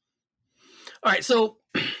 All right. So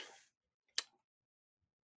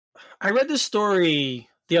I read this story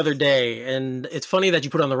the other day, and it's funny that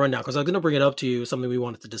you put it on the rundown because I'm going to bring it up to you, something we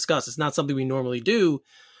wanted to discuss. It's not something we normally do,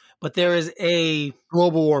 but there is a...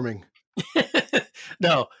 Global warming.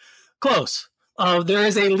 No, close. There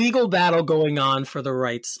is a legal battle going on for the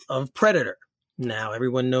rights of Predator. Now,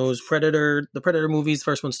 everyone knows Predator. The Predator movies,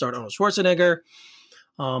 first one starred Arnold Schwarzenegger.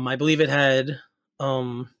 I believe it had...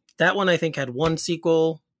 that one, I think, had one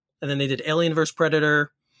sequel, and then they did Alien vs.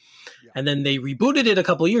 Predator, and then they rebooted it a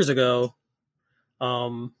couple years ago.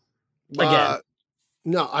 Again.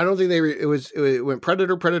 No, I don't think it went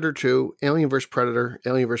Predator, Predator 2, Alien vs. Predator,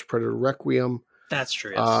 Alien vs. Predator Requiem. That's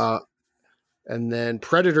true. Yes. And then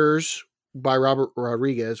Predators by Robert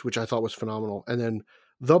Rodriguez, which I thought was phenomenal. And then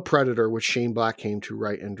The Predator, which Shane Black came to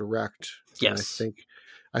write and direct. Yes. And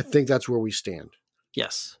I think that's where we stand.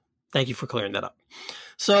 Yes. Thank you for clearing that up.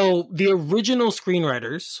 So the original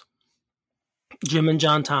screenwriters, Jim and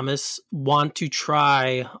John Thomas, want to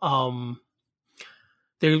try, how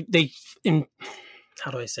do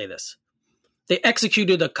I say this? They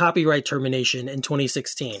executed a copyright termination in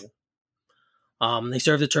 2016. They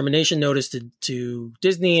served a termination notice to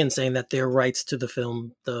Disney and saying that their rights to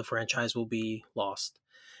the franchise will be lost.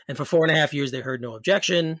 And for 4.5 years, they heard no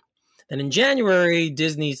objection. Then in January,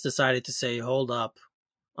 Disney's decided to say, hold up.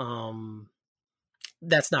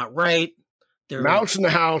 That's not right. Mouse in the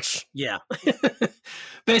house. Yeah.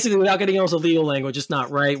 Basically, without getting into legal language, it's not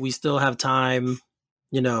right. We still have time,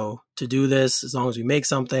 to do this as long as we make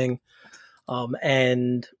something.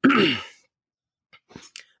 And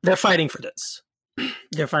they're fighting for this.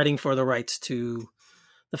 They're fighting for the rights to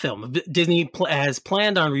the film. Disney has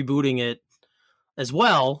planned on rebooting it as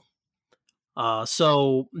well.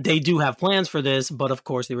 So they do have plans for this, but of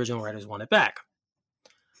course the original writers want it back.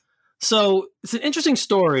 So it's an interesting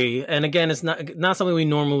story. And again, it's not something we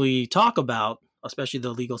normally talk about, especially the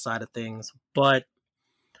legal side of things. But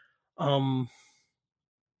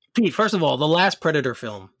Pete, first of all, the last Predator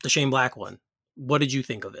film, the Shane Black one, what did you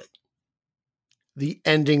think of it? The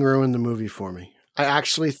ending ruined the movie for me. I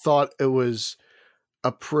actually thought it was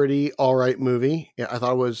a pretty all right movie. Yeah,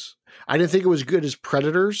 I didn't think it was good as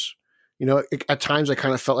Predators. At times I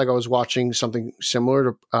kind of felt like I was watching something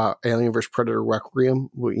similar to Alien vs. Predator Requiem,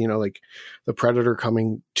 like the Predator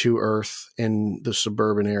coming to Earth in the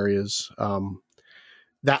suburban areas.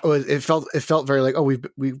 It felt very like, oh,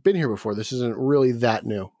 we've been here before. This isn't really that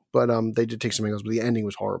new, but they did take some angles, but the ending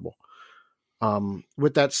was horrible.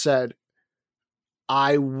 With that said,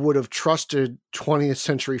 I would have trusted 20th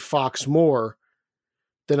Century Fox more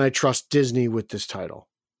than I trust Disney with this title.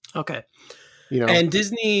 Okay. And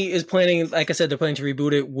Disney is planning, like I said, they're planning to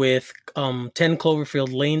reboot it with 10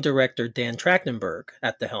 Cloverfield Lane director Dan Trachtenberg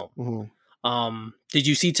at the helm. Mm-hmm. Did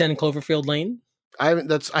you see 10 Cloverfield Lane? I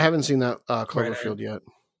haven't seen that Cloverfield yet.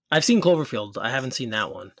 I've seen Cloverfield. I haven't seen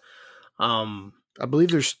that one. I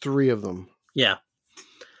believe there's 3 of them. Yeah.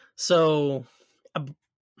 So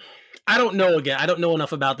I don't know. Again, I don't know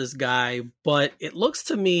enough about this guy, but it looks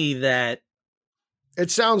to me that it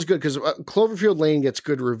sounds good because Cloverfield Lane gets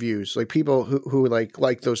good reviews. Like people who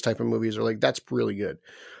like those type of movies are like, that's really good.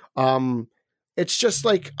 It's just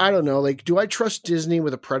like, I don't know, like, do I trust Disney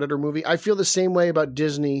with a Predator movie? I feel the same way about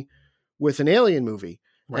Disney with an Alien movie.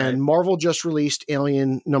 Right. And Marvel just released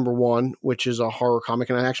Alien #1, which is a horror comic,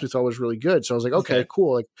 and I actually thought it was really good. So I was like, okay,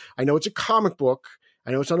 cool. Like, I know it's a comic book,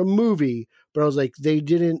 I know it's not a movie, but I was like, they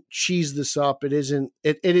didn't cheese this up. It isn't.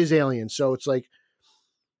 It is Alien, so it's like,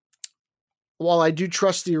 while I do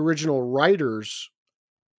trust the original writers,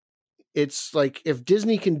 it's like if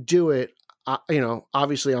Disney can do it,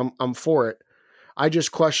 obviously I'm for it. I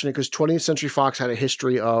just question it because 20th Century Fox had a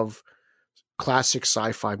history of classic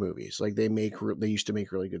sci-fi movies. Like they used to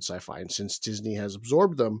make really good sci-fi, and since Disney has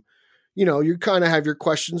absorbed them, you kind of have your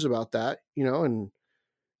questions about that, and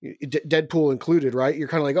Deadpool included, right? You're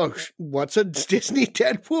kind of like, oh, what's a Disney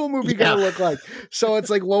Deadpool movie going to look like? So it's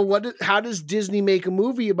like, well, how does Disney make a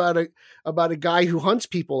movie about a guy who hunts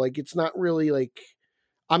people? Like, it's not really like,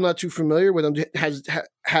 I'm not too familiar with them.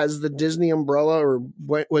 Has the Disney umbrella, or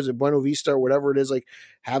was it Buena Vista or whatever it is, like,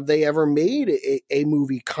 have they ever made a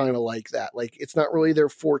movie kind of like that? Like, it's not really their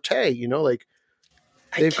forte, like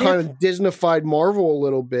they've kind of Disneyfied Marvel a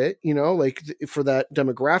little bit, like for that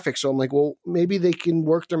demographic. So I'm like, well, maybe they can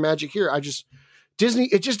work their magic here. Disney,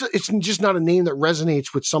 it's just not a name that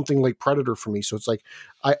resonates with something like Predator for me. So it's like,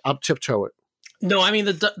 I'll tiptoe it. No, I mean,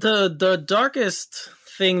 the darkest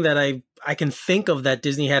thing that I can think of that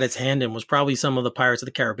Disney had its hand in was probably some of the Pirates of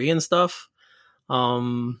the Caribbean stuff.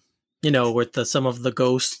 With some of the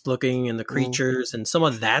ghosts looking and the creatures and some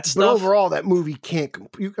of that stuff. But overall, that movie can't.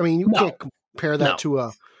 You can't compare that to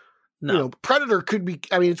a. Predator could be.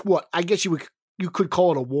 I mean, it's what I guess you could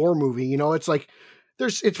call it a war movie. It's like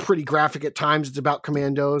it's pretty graphic at times. It's about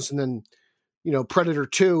commandos, and then Predator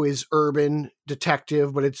 2 is urban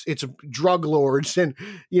detective, but it's drug lords, and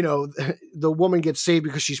the woman gets saved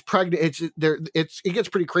because she's pregnant. It gets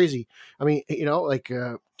pretty crazy. I mean, like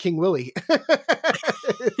King Willie.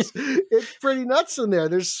 it's pretty nuts in there.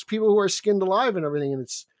 There's people who are skinned alive and everything, and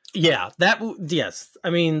it's yes. I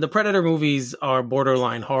mean, the Predator movies are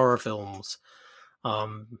borderline horror films,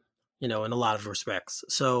 in a lot of respects.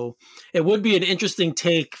 So it would be an interesting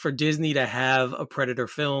take for Disney to have a Predator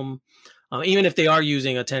film. Even if they are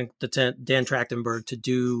using Dan Trachtenberg to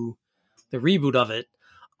do the reboot of it,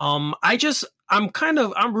 I'm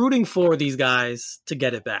rooting for these guys to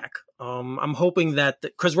get it back. I'm hoping that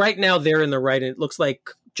because right now they're in the right. It looks like,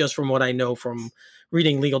 just from what I know from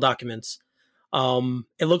reading legal documents,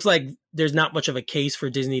 it looks like there's not much of a case for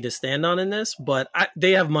Disney to stand on in this, but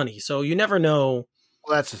they have money, so you never know.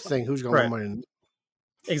 Well, that's the thing. Who's going to have money?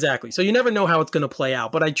 Exactly. So you never know how it's going to play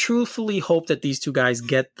out, but I truthfully hope that these two guys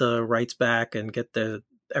get the rights back and get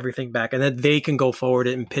everything back, and that they can go forward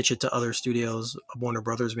and pitch it to other studios, Warner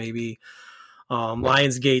Brothers maybe.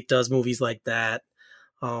 Lionsgate does movies like that.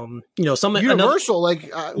 Universal,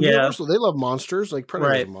 Universal, they love monsters, like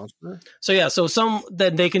Predator, right. Monster. So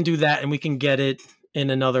then they can do that, and we can get it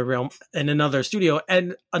in another realm, in another studio.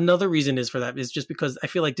 And another reason is for that is just because I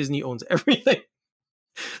feel like Disney owns everything.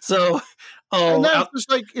 So, and that's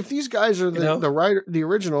just like, if these guys are the writer, the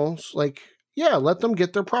originals, like, yeah, let them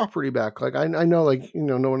get their property back. Like, I know, like,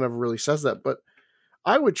 no one ever really says that, but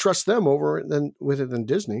I would trust them over than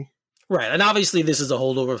Disney. Right. And obviously this is a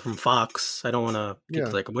holdover from Fox. I don't want to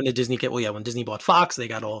get like, when did Disney get, when Disney bought Fox, they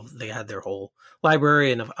had their whole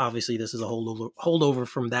library. And obviously this is a holdover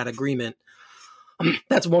from that agreement.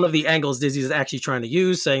 That's one of the angles Disney is actually trying to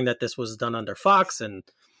use, saying that this was done under Fox, and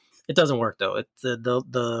it doesn't work though.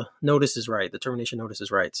 The notice is right. The termination notice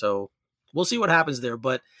is right. So we'll see what happens there,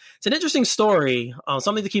 but it's an interesting story,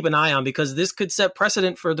 something to keep an eye on, because this could set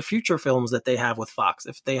precedent for the future films that they have with Fox.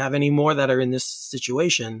 If they have any more that are in this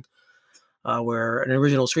situation, where an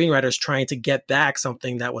original screenwriter is trying to get back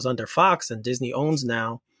something that was under Fox and Disney owns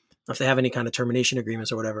now, if they have any kind of termination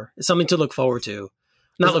agreements or whatever, it's something to look forward to.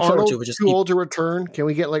 Not look forward to, but just too old to return. Can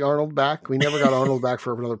we get like Arnold back? We never got Arnold back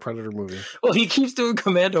for another Predator movie. Well, he keeps doing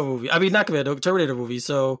Terminator movies.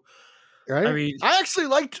 So, right? I mean, I actually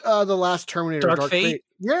liked the last Terminator, Dark Fate.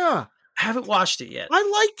 Yeah, I haven't watched it yet.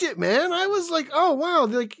 I liked it, man. I was like, oh wow,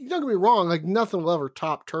 like, don't get me wrong, like nothing will ever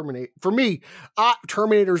top Terminator for me.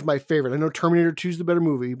 Terminator is my favorite. I know Terminator 2 is the better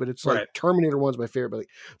movie, but it's like right. Terminator 1's my favorite. But like,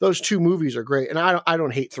 those two movies are great, and I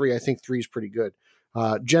don't hate 3. I think 3 is pretty good.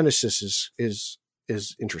 Genesis is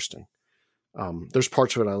interesting. There's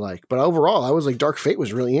parts of it I like, but overall, I was like, Dark Fate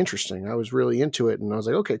was really interesting. I was really into it, and I was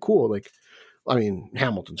like, okay, cool. Like, I mean,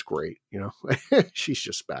 Hamilton's great, she's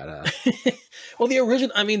just badass. Well, the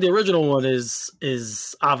original one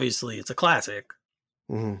is obviously, it's a classic.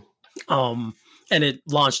 Mm-hmm. And it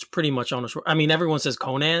launched pretty much on everyone says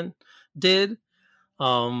Conan did.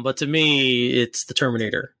 But to me, it's the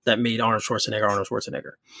Terminator that made Arnold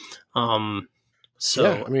Schwarzenegger. So,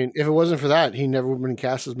 yeah, I mean, if it wasn't for that, he never would have been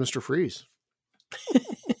cast as Mr. Freeze.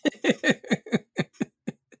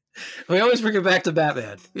 We always bring it back to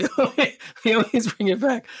Batman. We always bring it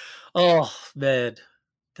back. Oh, man.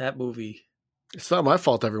 That movie. It's not my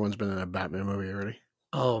fault everyone's been in a Batman movie already.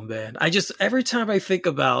 Oh, man. Every time I think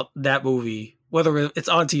about that movie, whether it's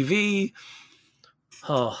on TV,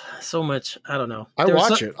 so much. I don't know. I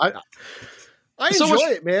watch it. I enjoy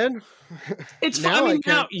it, man. It's fun.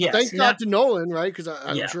 Thank God to Nolan, right? Because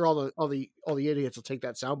I'm sure all the idiots will take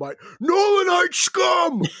that soundbite. Nolanite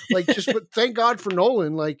scum. Like, but thank God for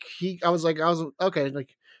Nolan. Like I was okay.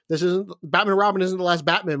 Like, this isn't Batman and Robin isn't the last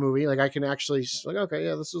Batman movie. Like, I can actually okay,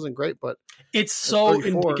 yeah, this isn't great, but it's so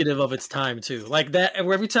indicative of its time too. Like that.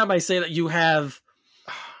 Every time I say that, you have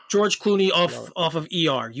George Clooney off of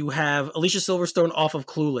ER. You have Alicia Silverstone off of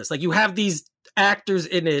Clueless. Like, you have these actors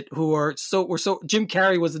in it who were so Jim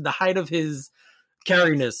Carrey was at the height of his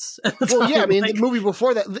carryness. Well, yeah, I mean, the movie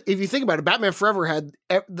before that, if you think about it, Batman Forever had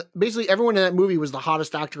basically everyone in that movie was the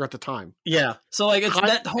hottest actor at the time. Yeah, so like it's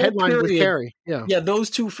that whole headline period. With Carrey. Yeah, those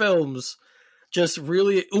two films just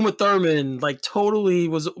really Uma Thurman like totally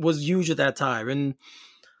was huge at that time. And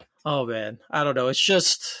oh man, I don't know. It's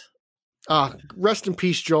just rest in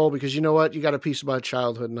peace, Joel, because you know what, you got a piece of my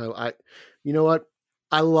childhood, and I you know what,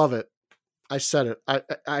 I love it. I said it.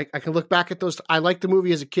 I can look back at those. I liked the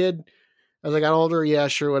movie as a kid. As I got older, yeah,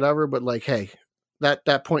 sure, whatever. But like, hey,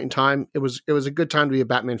 that point in time, it was a good time to be a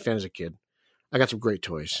Batman fan as a kid. I got some great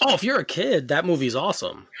toys. Oh, if you're a kid, that movie's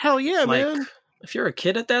awesome. Hell yeah, like, man! If you're a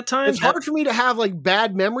kid at that time, it's hard for me to have like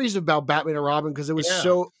bad memories about Batman and Robin because it was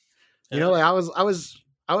so. You know, like, I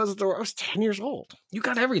was 10 years old. You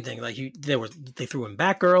got everything. Like they threw in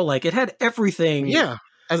Batgirl. Like it had everything. Yeah,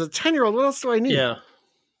 as a 10-year-old, what else do I need? Yeah.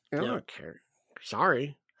 I don't care.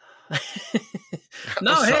 Sorry.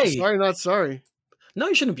 No, hey. Sorry, not sorry. No,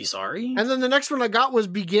 you shouldn't be sorry. And then the next one I got was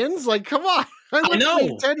Begins. Like, come on. I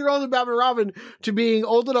know. 10-year-old in Batman Robin to being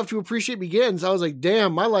old enough to appreciate Begins. I was like,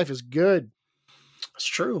 damn, my life is good. It's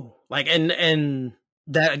true. Like, and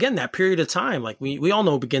that, again, that period of time, like we all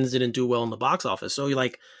know Begins didn't do well in the box office. So you're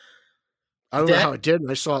like, I don't know how it did.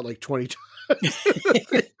 I saw it like 20 times.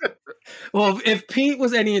 Well, if Pete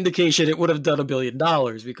was any indication, it would have done $1 billion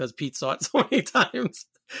because Pete saw it so many times.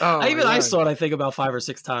 I saw it, I think, about 5 or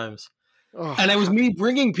 6 times. Oh, and it was me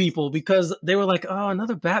bringing people because they were like, oh,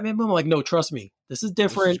 another Batman movie? I'm like, no, trust me. This is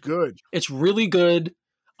different. This is good. It's really good.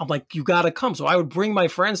 I'm like, you got to come. So I would bring my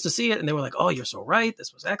friends to see it. And they were like, oh, you're so right.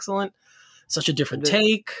 This was excellent. Such a different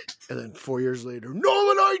take. And then 4 years later,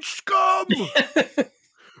 Nolanite scum!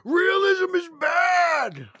 Realism is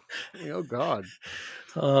bad! Oh, God.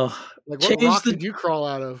 Like, what rock did you crawl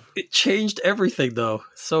out of? It changed everything, though.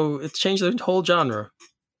 So it changed the whole genre.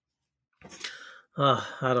 I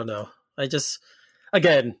don't know. I just,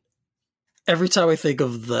 again, every time I think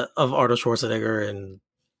of Arnold Schwarzenegger and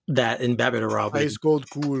that in Batman and Robin. Ice Cold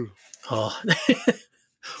Cool. Oh,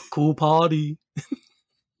 cool party.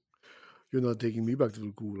 You're not taking me back to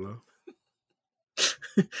the cool,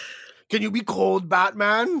 huh? Can you be cold,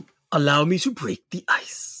 Batman? Allow me to break the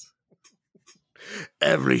ice.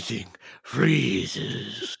 Everything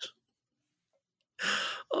freezes.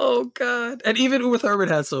 Oh, God. And even Uma Thurman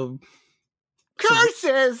has some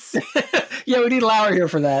curses. Yeah, we need Lauer here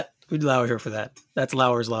for that. That's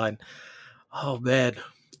Lauer's line. Oh, man.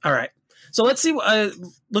 All right. So let's see.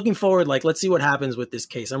 Looking forward, let's see what happens with this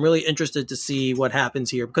case. I'm really interested to see what happens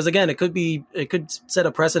here because, again, it could set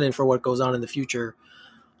a precedent for what goes on in the future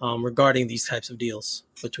regarding these types of deals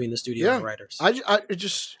between the studio and writers.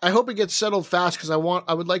 I hope it gets settled fast because I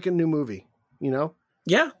would like a new movie. You know?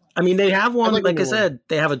 Yeah. I mean, they have one. Like I said,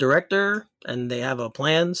 they have a director and they have a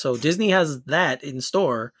plan. So Disney has that in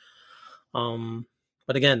store.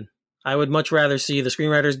 But again, I would much rather see the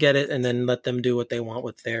screenwriters get it and then let them do what they want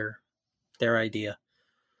with their idea.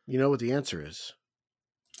 You know what the answer is?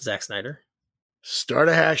 Zack Snyder. Start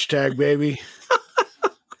a hashtag, baby.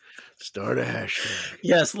 Start a hashtag.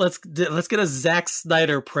 Yes, let's get a Zack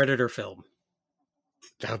Snyder Predator film.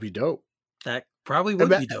 That would be dope. That probably would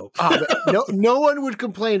be dope. No one would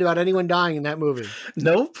complain about anyone dying in that movie.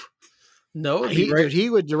 Nope. No, he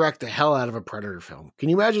would direct the hell out of a Predator film. Can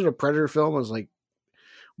you imagine a Predator film was like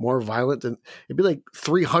more violent than it'd be like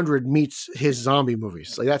 300 meets his zombie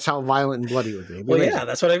movies. Like that's how violent and bloody it would be. Well, yeah,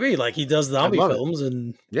 that's what I mean. Like he does zombie films,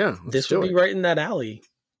 and this would be right in that alley.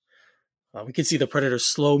 We could see the Predator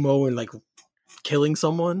slow-mo and like killing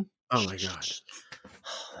someone. Oh my God.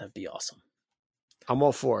 That'd be awesome. I'm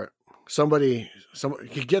all for it. Somebody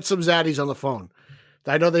could get some zaddies on the phone.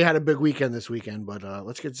 I know they had a big weekend this weekend, but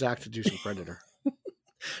let's get Zach to do some Predator.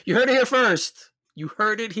 You heard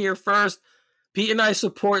it here first. Pete and I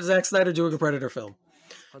support Zack Snyder doing a Predator film.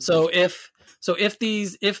 100%. So if So if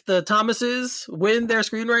the Thomases win their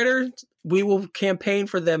screenwriter, we will campaign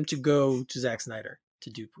for them to go to Zack Snyder to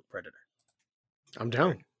do Predator. I'm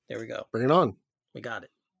down. There we go. Bring it on. We got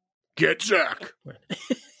it. Get Zack.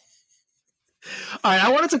 All right,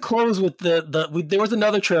 I wanted to close with there was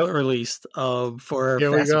another trailer released for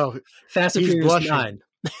Fast and Furious 9.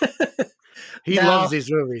 He loves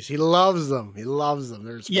these movies. He loves them.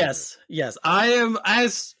 Yes. I am,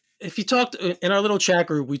 if you talked in our little chat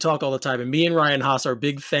group, we talk all the time, and me and Ryan Haas are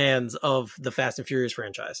big fans of the Fast and Furious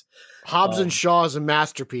franchise. Hobbs and Shaw is a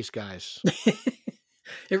masterpiece, guys.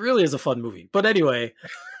 It really is a fun movie. But anyway,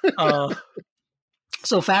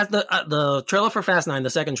 so the trailer for Fast 9, the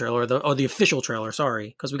second trailer, the official trailer, sorry,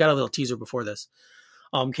 because we got a little teaser before this,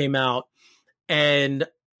 came out. And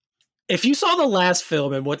if you saw the last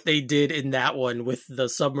film and what they did in that one with the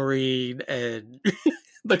submarine and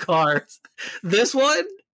the cars, this one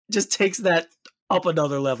just takes that up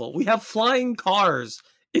another level. We have flying cars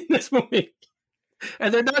in this movie.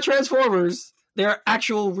 And they're not Transformers. They're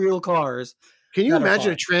actual real cars. Can you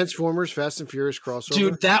imagine a Transformers Fast and Furious crossover?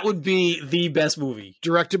 Dude, that would be the best movie.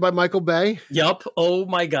 Directed by Michael Bay? Yup. Oh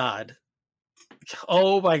my God.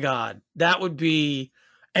 That would be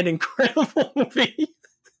an incredible movie.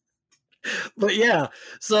 But yeah,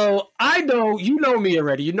 so I know, you know me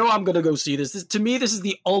already. You know I'm going to go see this. To me, this is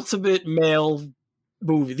the ultimate male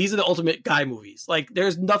movie. These are the ultimate guy movies. Like,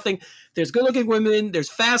 there's good-looking women,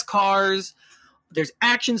 there's fast cars, there's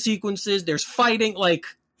action sequences, there's fighting. Like,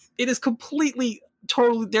 it is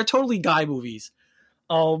they're totally guy movies.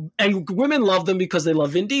 And women love them because they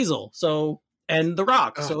love Vin Diesel. And The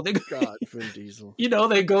Rock. Vin Diesel.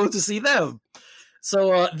 They go to see them.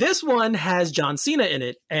 So this one has John Cena in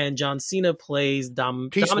it, and John Cena plays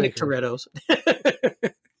Dominic Toretto's.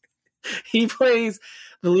 He plays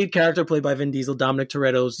the lead character played by Vin Diesel, Dominic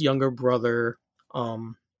Toretto's younger brother. I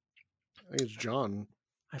think it's John.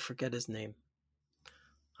 I forget his name.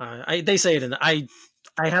 They say it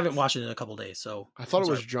I haven't watched it in a couple days, so I thought it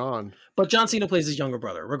was John. But John Cena plays his younger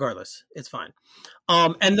brother. Regardless, it's fine.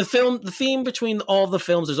 And the theme between all the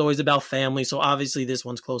films is always about family. So obviously this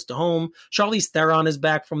one's close to home. Charlize Theron is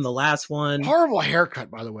back from the last one. Horrible haircut,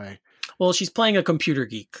 by the way. Well, she's playing a computer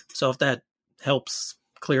geek, so if that helps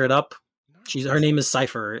clear it up, her name is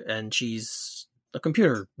Cypher, and she's a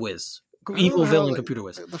computer whiz, evil villain computer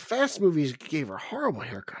whiz. The Fast movies gave her horrible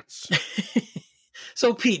haircuts.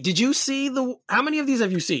 So, Pete, did you see how many of these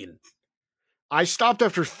have you seen? I stopped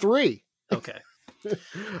after 3. Okay.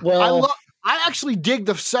 Well, I actually dig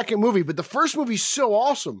the second movie, but the first movie's so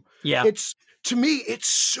awesome. Yeah. To me, it's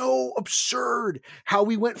so absurd how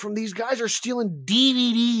we went from these guys are stealing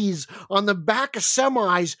DVDs on the back of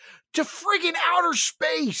semis to friggin' outer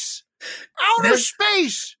space.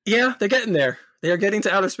 Space! Yeah, they're getting there. They are getting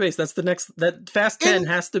to outer space. That's the next. That Fast 10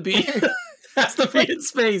 has to be. Has to be in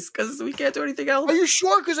space because we can't do anything else. Are you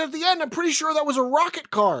sure? Because at the end, I'm pretty sure that was a rocket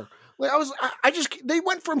car. Like they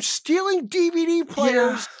went from stealing DVD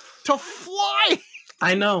players to fly.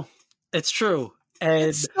 I know, it's true, and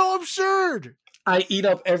it's so absurd. I eat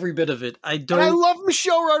up every bit of it. I love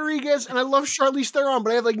Michelle Rodriguez and I love Charlize Theron,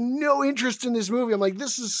 but I have like no interest in this movie. I'm like,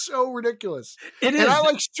 this is so ridiculous. It is. And I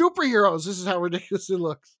like superheroes. This is how ridiculous it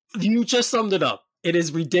looks. You just summed it up. It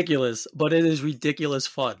is ridiculous, but it is ridiculous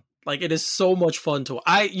fun. Like, it is so much fun to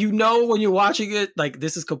when you're watching it, like,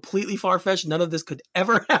 this is completely far-fetched. None of this could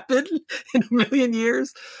ever happen in a million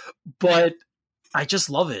years, but I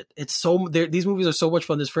just love it. These movies are so much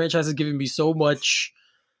fun. This franchise has given me so much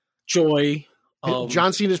joy.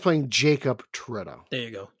 John Cena is playing Jacob Toretto. There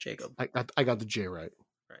you go, Jacob. I got the J right.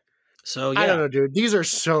 So, yeah. I don't know, dude. These are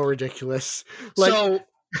so ridiculous.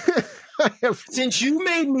 Since you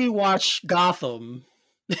made me watch Gotham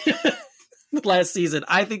last season,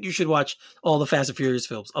 I think you should watch all the Fast and Furious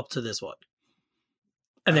films up to this one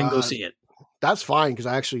and then go see it. That's fine, because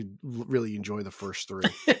I actually really enjoy the first 3.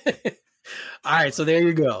 All right, so there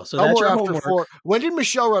you go. So that's your homework. 4. When did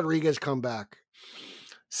Michelle Rodriguez come back?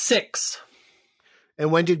 6.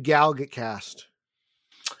 And when did Gal get cast?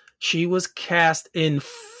 She was cast in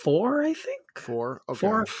 4, I think. 4? Okay.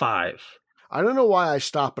 4 or 5. I don't know why I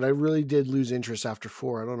stopped, but I really did lose interest after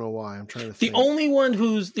 4. I don't know why. I'm trying to think. The only one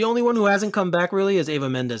who hasn't come back really is Eva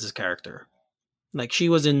Mendes's character. Like, she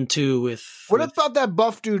was in 2 with. What about that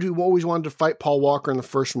buff dude who always wanted to fight Paul Walker in the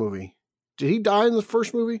first movie? Did he die in the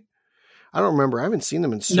first movie? I don't remember. I haven't seen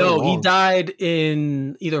him in so long. No, he died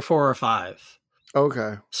in either 4 or 5.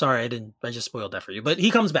 Okay. Sorry, I just spoiled that for you. But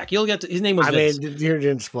he comes back. You'll get to, his name was Vince. I mean, you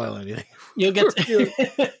didn't spoil anything. You'll get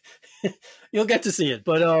to, you'll get to see it.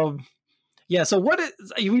 But yeah, so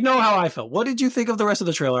we know how I felt. What did you think of the rest of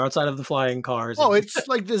the trailer outside of the flying cars? Oh, it's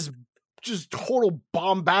like this just total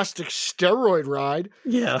bombastic steroid ride.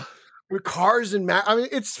 Yeah. With cars and I mean,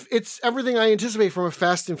 it's everything I anticipate from a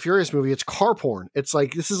Fast and Furious movie. It's car porn. It's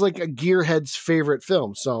like, this is like a gearhead's favorite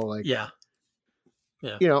film. So like, yeah,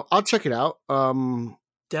 I'll check it out.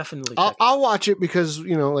 Definitely. I'll watch it because,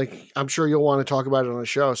 like, I'm sure you'll want to talk about it on the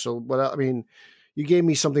show. So, but I mean, you gave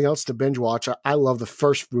me something else to binge watch. I love the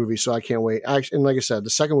first movie, so I can't wait. And like I said, the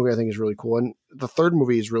second movie I think is really cool. And the third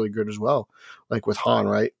movie is really good as well. Like with Han,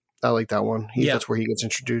 right? I like that one. That's where he gets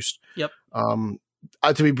introduced. Yep.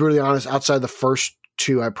 To be brutally honest, outside the first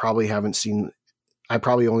two, I probably haven't seen. I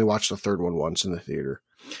probably only watched the third one once in the theater.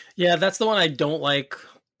 Yeah, that's the one I don't like.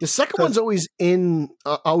 The second one's always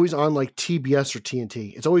always on like TBS or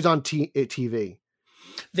TNT. It's always on TV.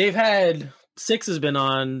 They've had 6 has been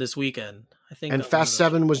on this weekend, I think. And Fast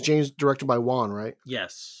 7 was directed by Juan, right?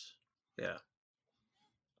 Yes. Yeah.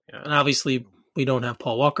 And obviously we don't have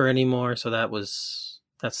Paul Walker anymore, so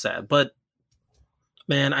that's sad. But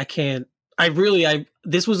man,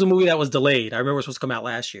 this was a movie that was delayed. I remember it was supposed to come out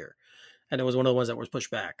last year, and it was one of the ones that was pushed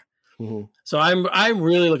back. Mm-hmm. So I'm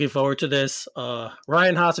really looking forward to this.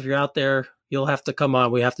 Ryan Haas, if you're out there, you'll have to come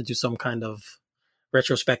on. We have to do some kind of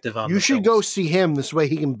retrospective on. You should go see him. This way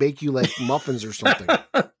he can bake you like muffins or something.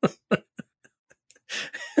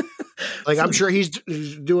 Like, I'm sure he's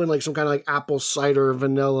doing like some kind of like apple cider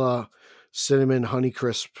vanilla cinnamon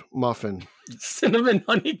Honeycrisp muffin. Cinnamon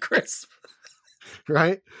Honeycrisp.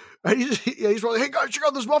 Right? And he's probably, hey guys, check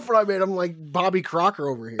out this muffin I made. I'm like Bobby Crocker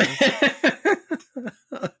over here.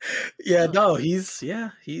 Yeah, no, he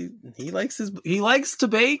likes to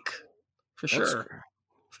bake for sure.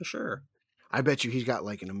 For sure. I bet you he's got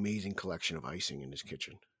like an amazing collection of icing in his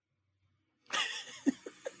kitchen.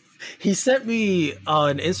 He sent me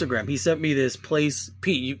on Instagram. He sent me this place.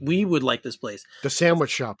 Pete, we would like this place. The sandwich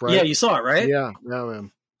shop, right? Yeah, you saw it, right? Yeah,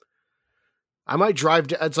 man. I might drive.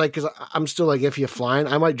 It's like, because I'm still like iffy of flying.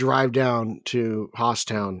 I might drive down to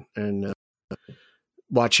Hosstown and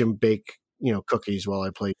watch him bake, cookies while I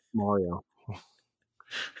play Mario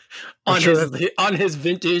on his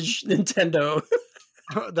vintage Nintendo.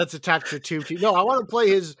 That's attached to tube TV. No, I want to play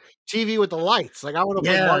his TV with the lights. Like, I want to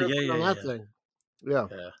play Mario on that thing. Yeah.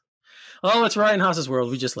 Oh, it's Ryan Haas's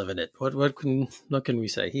world. We just live in it. What can we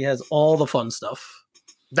say? He has all the fun stuff.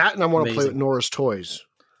 That, and I want to play with Nora's toys.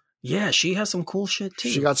 Yeah, she has some cool shit too.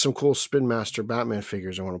 She got some cool Spin Master Batman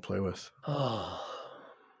figures I want to play with. Oh,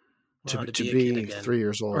 to be 3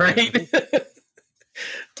 years old, right?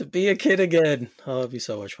 To be a kid again. Oh, it'd be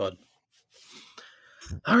so much fun.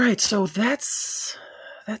 All right, so that's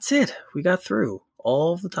it. We got through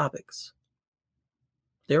all of the topics.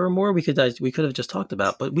 There were more we could have just talked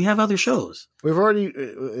about, but we have other shows. We've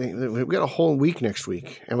got a whole week next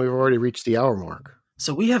week, and we've already reached the hour mark.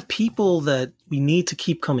 So we have people that we need to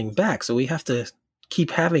keep coming back. So we have to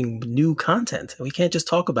keep having new content. We can't just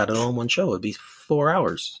talk about it all in one show. It'd be 4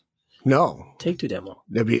 hours. No, Take Two demo.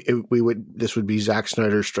 This would be Zack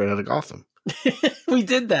Snyder Straight Outta Gotham. We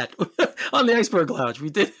did that on the Iceberg Lounge. We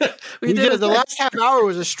did. The last half hour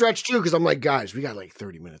was a stretch too, because I'm like, guys, we got like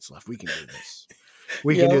 30 minutes left. We can do this.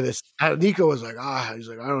 We can do this. Nico was like, he's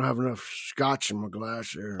like, I don't have enough scotch in my glass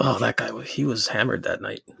here. Oh, that guy, he was hammered that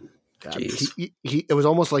night. God, it was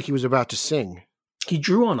almost like he was about to sing. He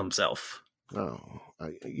drew on himself. Oh,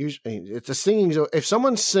 usually it's a singing. If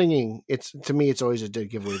someone's singing, to me, it's always a dead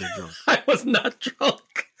giveaway they're drunk. I was not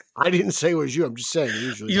drunk. I didn't say it was you. I'm just saying.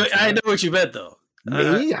 Usually, I know what you meant, though.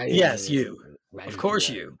 Me? Yes, you. Of course,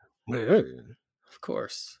 you. Of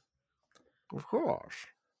course.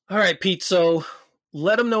 All right, Pete. So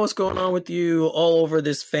let them know what's going on with you all over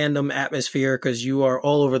this fandom atmosphere, because you are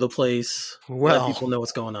all over the place. Well, let people know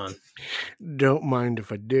what's going on. Don't mind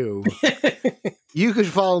if I do. You can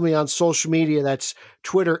follow me on social media. That's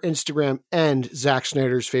Twitter, Instagram, and Zack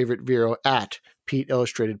Snyder's favorite Vero at Pete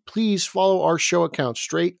Illustrated. Please follow our show account,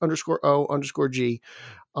 straight_O_G,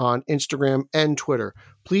 on Instagram and Twitter.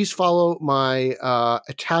 Please follow my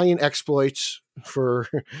Italian exploits for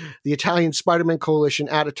the Italian Spider-Man Coalition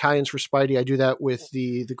at Italians for Spidey. I do that with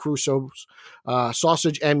the Crusoes,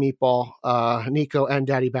 Sausage and Meatball, Nico and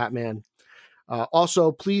Daddy Batman.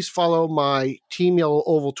 Also, please follow my Team Yellow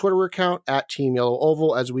Oval Twitter account at Team Yellow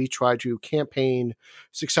Oval as we try to campaign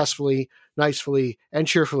successfully, nicely, and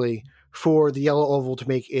cheerfully for the Yellow Oval to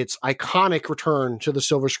make its iconic return to the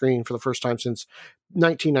silver screen for the first time since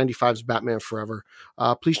 1995's Batman Forever.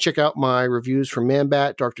 Please check out my reviews for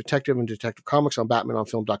Man-Bat, Dark Detective, and Detective Comics on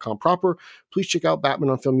BatmanOnFilm.com proper. Please check out Batman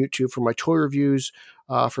on Film YouTube for my toy reviews,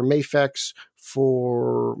 for Mafex,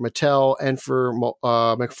 for Mattel, and for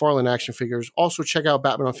McFarlane action figures. Also check out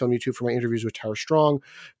Batman on Film YouTube for my interviews with Tara Strong,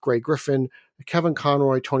 Gray Griffin, Kevin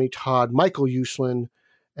Conroy, Tony Todd, Michael Uslan,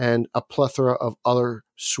 and a plethora of other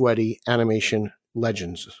sweaty animation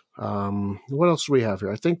legends. What else do we have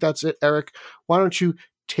here? I think that's it, Eric. Why don't you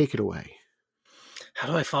take it away? How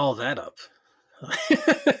do I follow that up?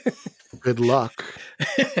 Good luck.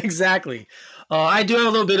 Exactly. I do have a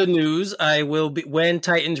little bit of news. I will be, when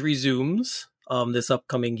Titans resumes this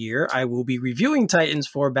upcoming year, I will be reviewing Titans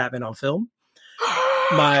for Batman on Film.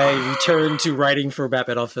 My return to writing for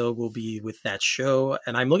Batman on Film will be with that show,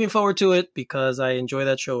 and I'm looking forward to it because I enjoy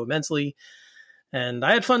that show immensely, and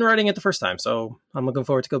I had fun writing it the first time, so I'm looking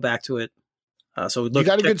forward to go back to it. So you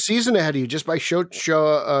got a good season ahead of you just by show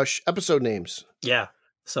episode names. Yeah,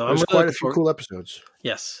 so there's quite a few cool episodes.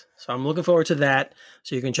 Yes, so I'm looking forward to that.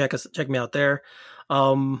 So you can check me out there.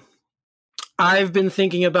 I've been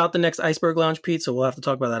thinking about the next Iceberg Lounge, Pete, so we'll have to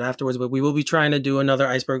talk about that afterwards. But we will be trying to do another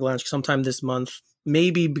Iceberg Lounge sometime this month,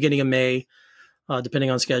 maybe beginning of May,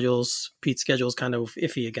 depending on schedules. Pete's schedule is kind of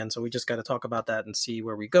iffy again, so we just got to talk about that and see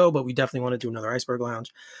where we go. But we definitely want to do another Iceberg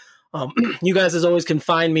Lounge. You guys, as always, can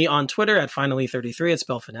find me on Twitter at Finally33. It's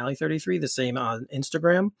spelled Finale33, the same on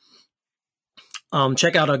Instagram.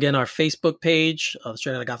 Check out, again, our Facebook page, the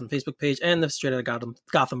Straight Outta Gotham Facebook page, and the Straight Outta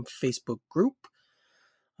Gotham Facebook group.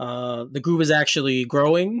 The group is actually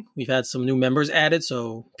growing. We've had some new members added,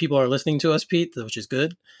 so people are listening to us, Pete, which is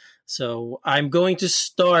good. So I'm going to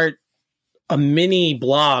start a mini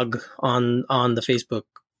blog on the Facebook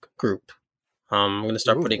group. I'm going to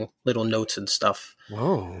start putting little notes and stuff.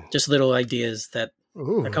 Whoa. Just little ideas that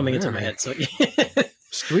are coming into my head. So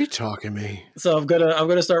sweet talking me. So I'm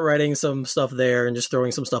gonna start writing some stuff there and just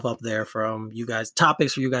throwing some stuff up there from you guys,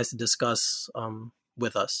 topics for you guys to discuss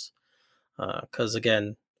with us. Because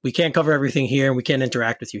again, we can't cover everything here and we can't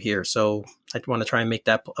interact with you here. So I want to try and make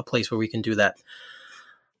that a place where we can do that.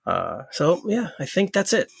 So yeah, I think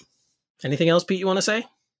that's it. Anything else, Pete, you want to say?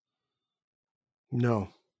 No,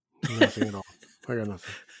 nothing at all. I got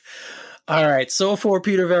nothing. All right. So for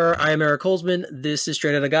Peter Vera, I am Eric Holzman. This is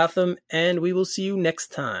Straight Outta Gotham, and we will see you next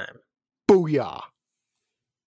time. Booyah.